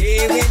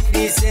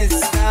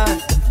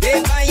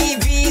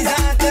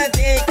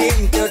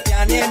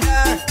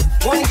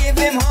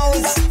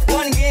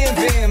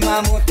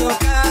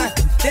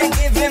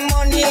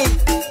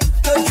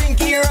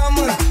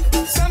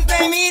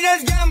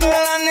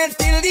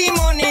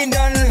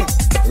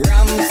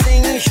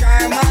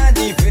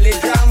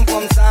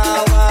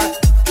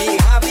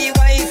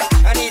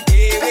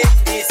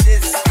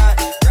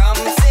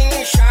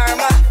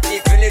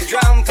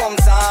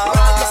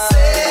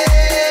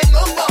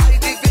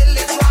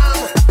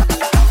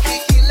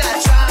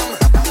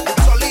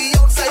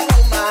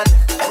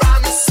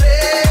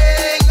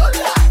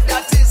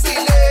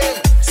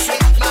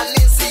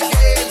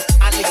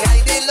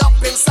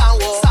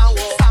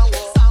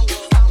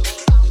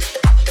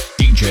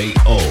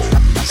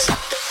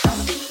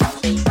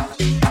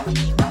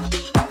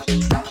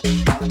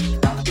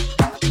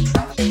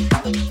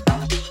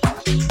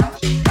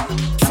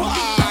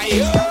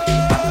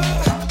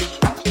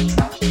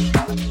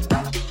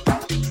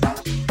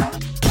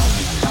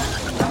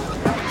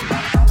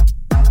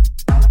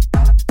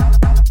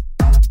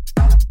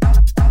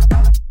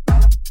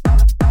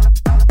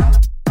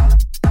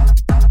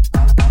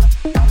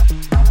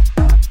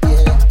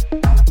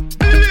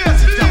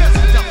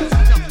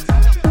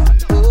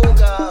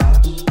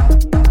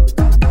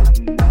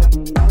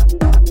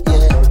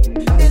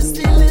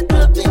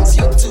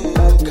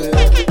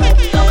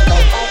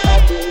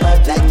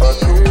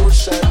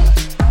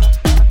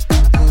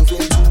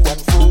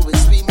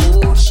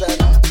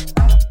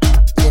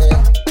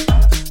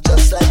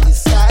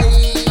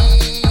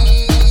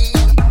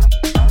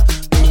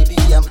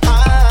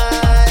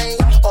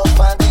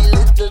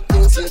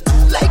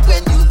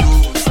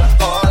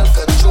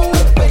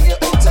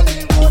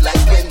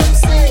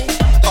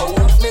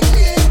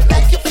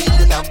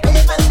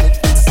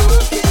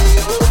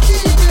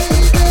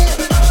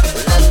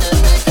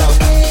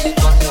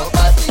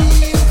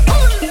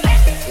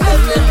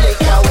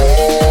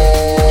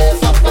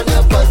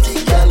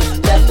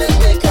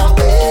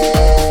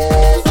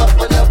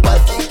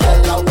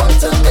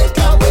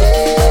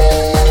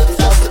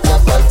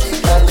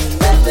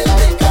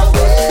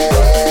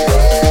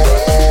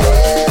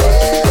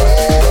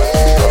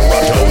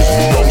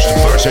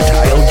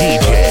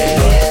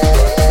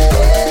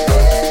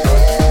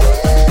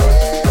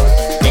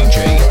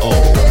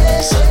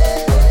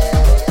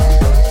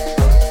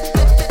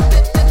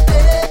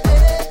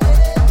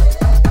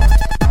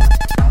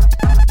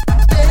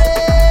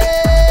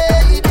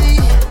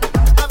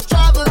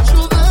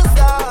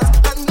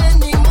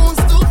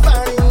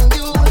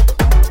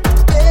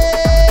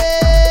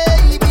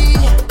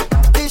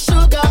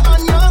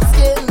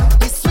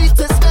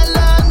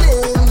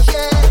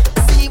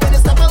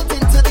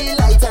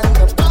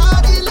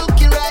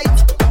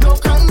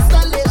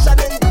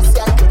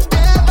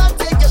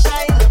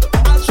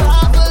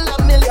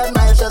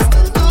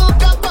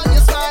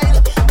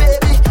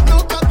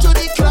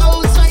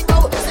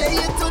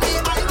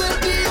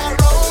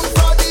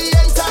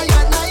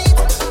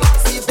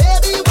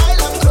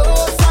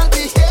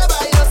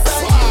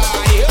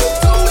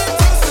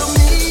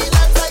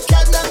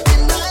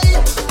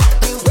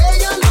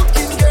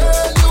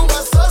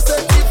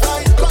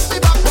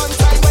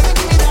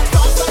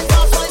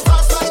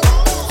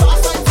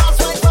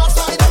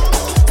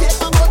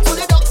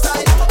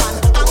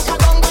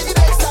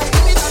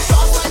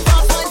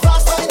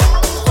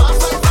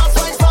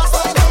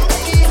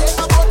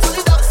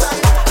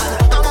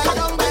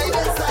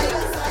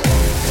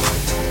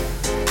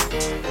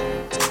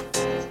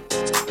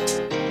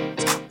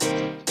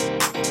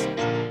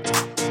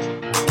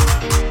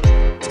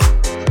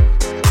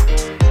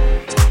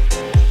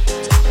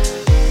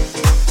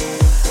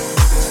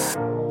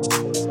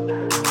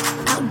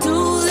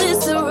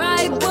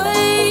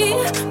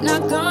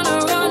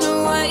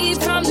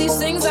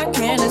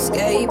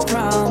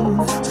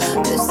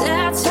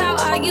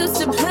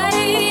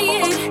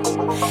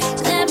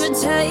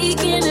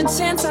 taking a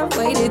chance, I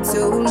waited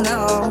too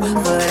long.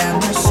 But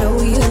I'ma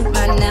show you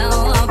right now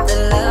all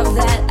the love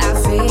that I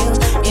feel.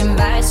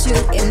 Invite you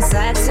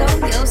inside so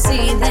you'll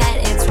see that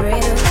it's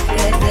real.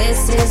 Yeah,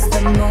 this is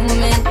the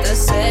moment, the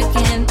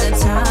second, the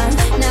time.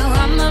 Now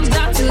I'm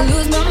about to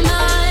lose my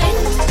mind,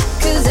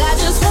 'cause I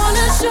just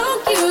wanna show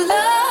you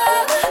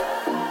love.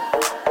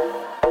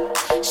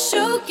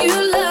 Show you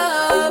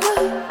love.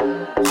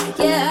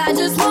 Yeah, I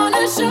just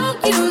wanna show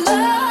you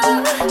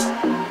love.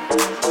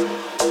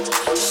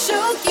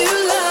 Show you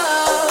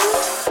love.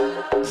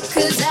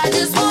 'Cause I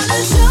just wanna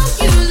show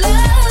you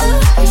love.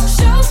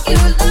 Show you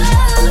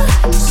love.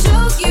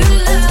 Show you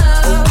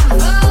love.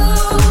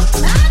 Oh,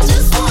 I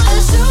just wanna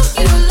show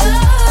you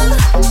love.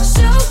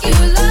 Show you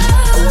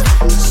love.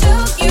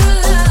 Show you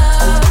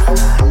love.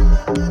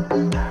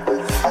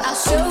 I'll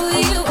show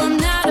you I'm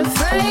not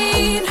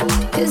afraid,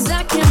 'cause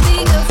I can't be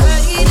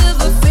afraid of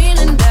a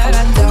feeling that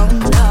I don't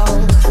know.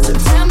 So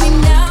tell me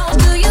now,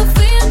 do you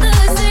feel the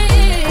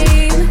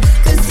same?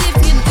 'Cause if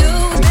you do,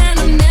 then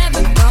I'm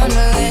never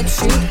gonna let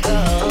you go.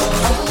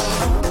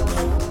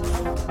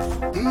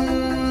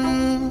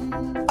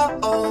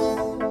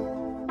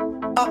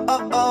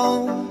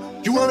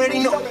 You already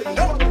know.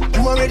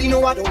 You already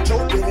know I don't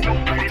joke with it.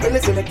 Girl,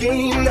 it's in the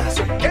game.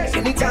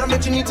 Anytime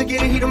that you need to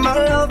get a heat of my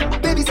love,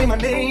 baby, say my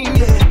name,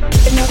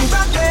 yeah. And I'll be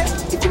right there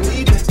if you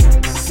need it.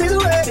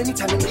 Silhouette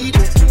anytime you need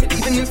it. And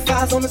even if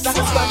eyes on the side,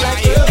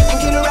 spotlight, girl, you can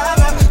get it right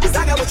now. 'Cause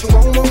I got what you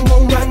want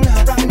right now.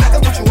 And I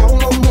got what you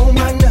want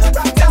right now.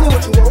 Tell me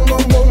what you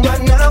want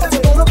right now. What's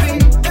it gonna be?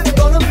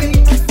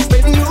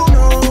 Baby, you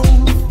know.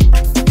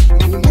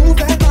 When you move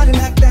that body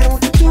like that,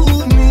 what you do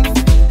with me?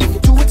 And you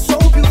do it so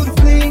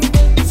beautifully.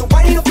 So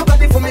wind up your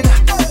body for me now.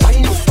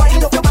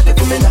 Wind up your body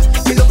for me now.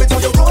 Feel up it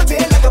on your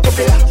rotate like a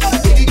propeller.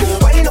 Baby girl,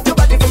 wind up your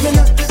body for me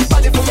now.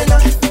 Body for me now.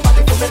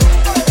 Body for me now.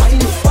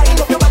 Wind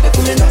up your body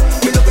for me now.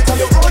 Feel up it on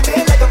your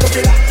rotate like a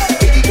propeller.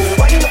 Baby girl,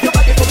 wind up your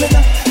body for me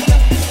now.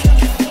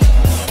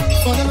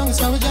 For the longest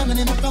while we're jamming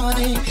in the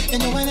party, and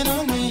you're waiting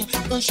on me,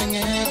 pushing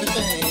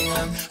everything.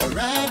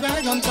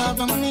 Right on top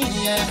of me,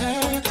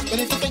 yeah. But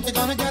if you think you're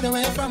gonna get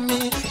away from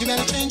me, you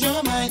better change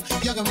your mind.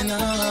 You're going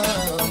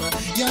home.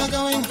 You're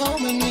going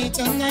home with me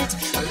tonight.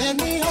 Let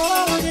me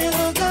hold you,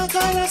 girl,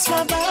 caress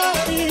my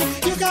body.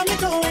 You got me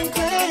going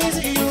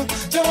crazy. You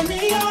turn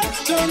me on,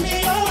 turn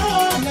me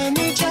on. Let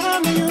me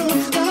charm you,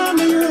 charm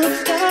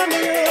you, charm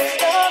you,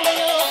 charm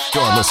you.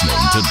 You're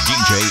listening to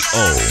DJ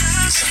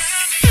OhMz.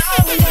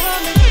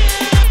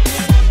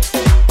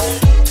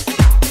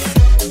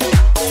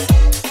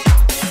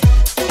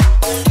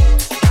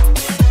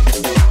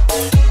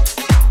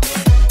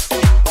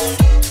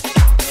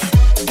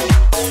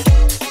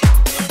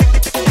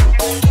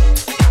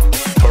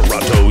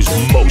 Toronto's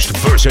most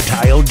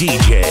versatile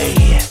DJ.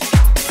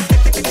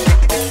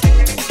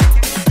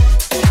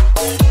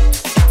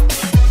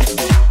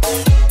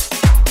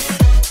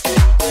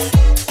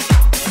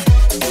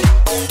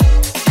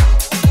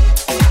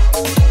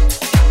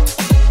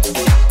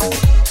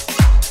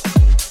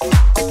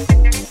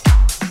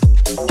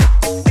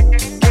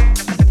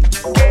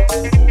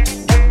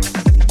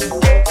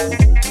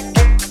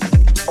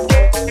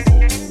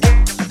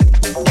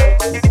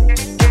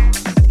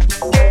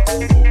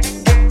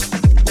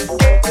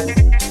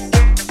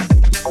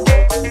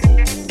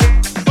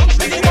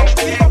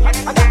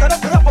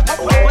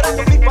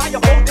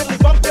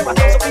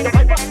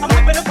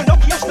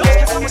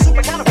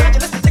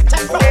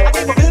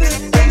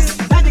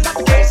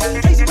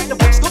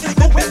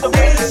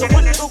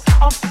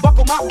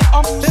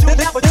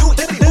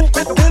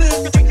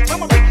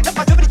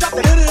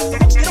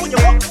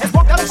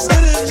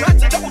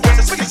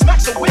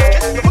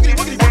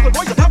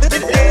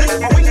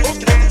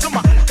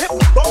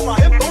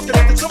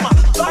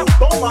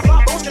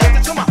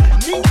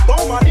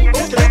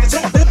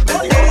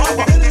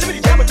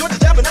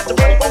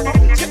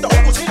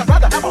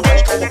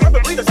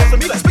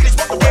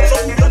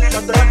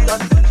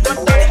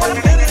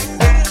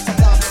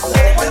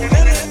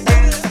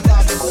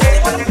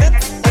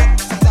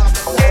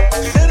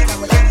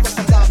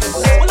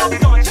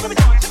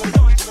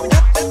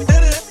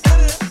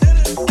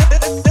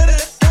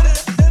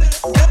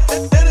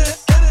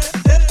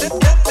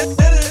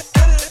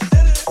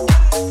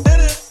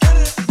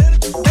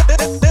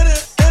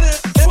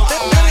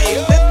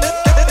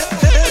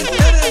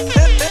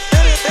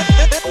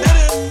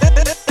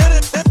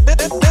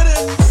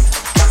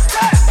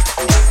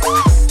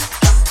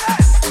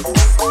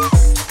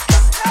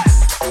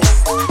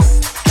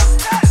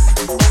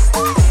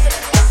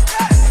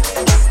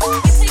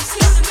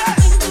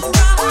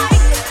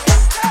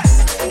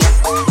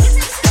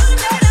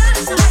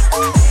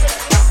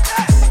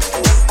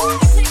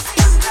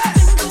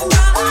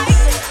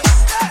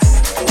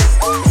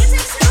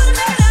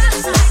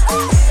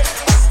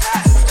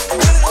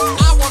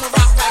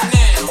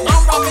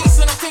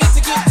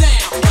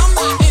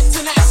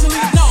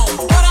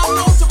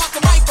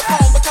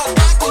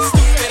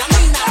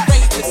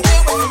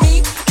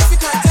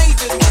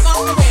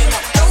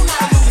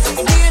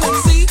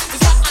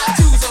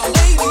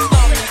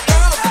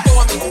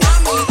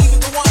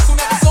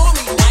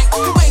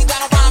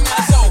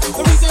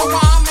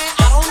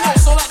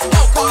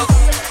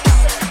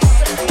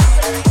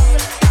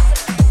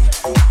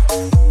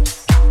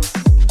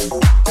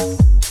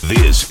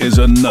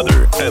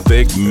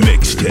 epic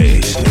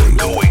mixtape.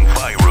 Going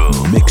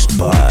viral. Mixed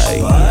by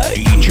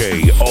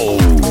DJ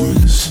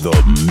OhMz,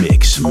 the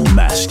Mix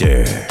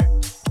Master.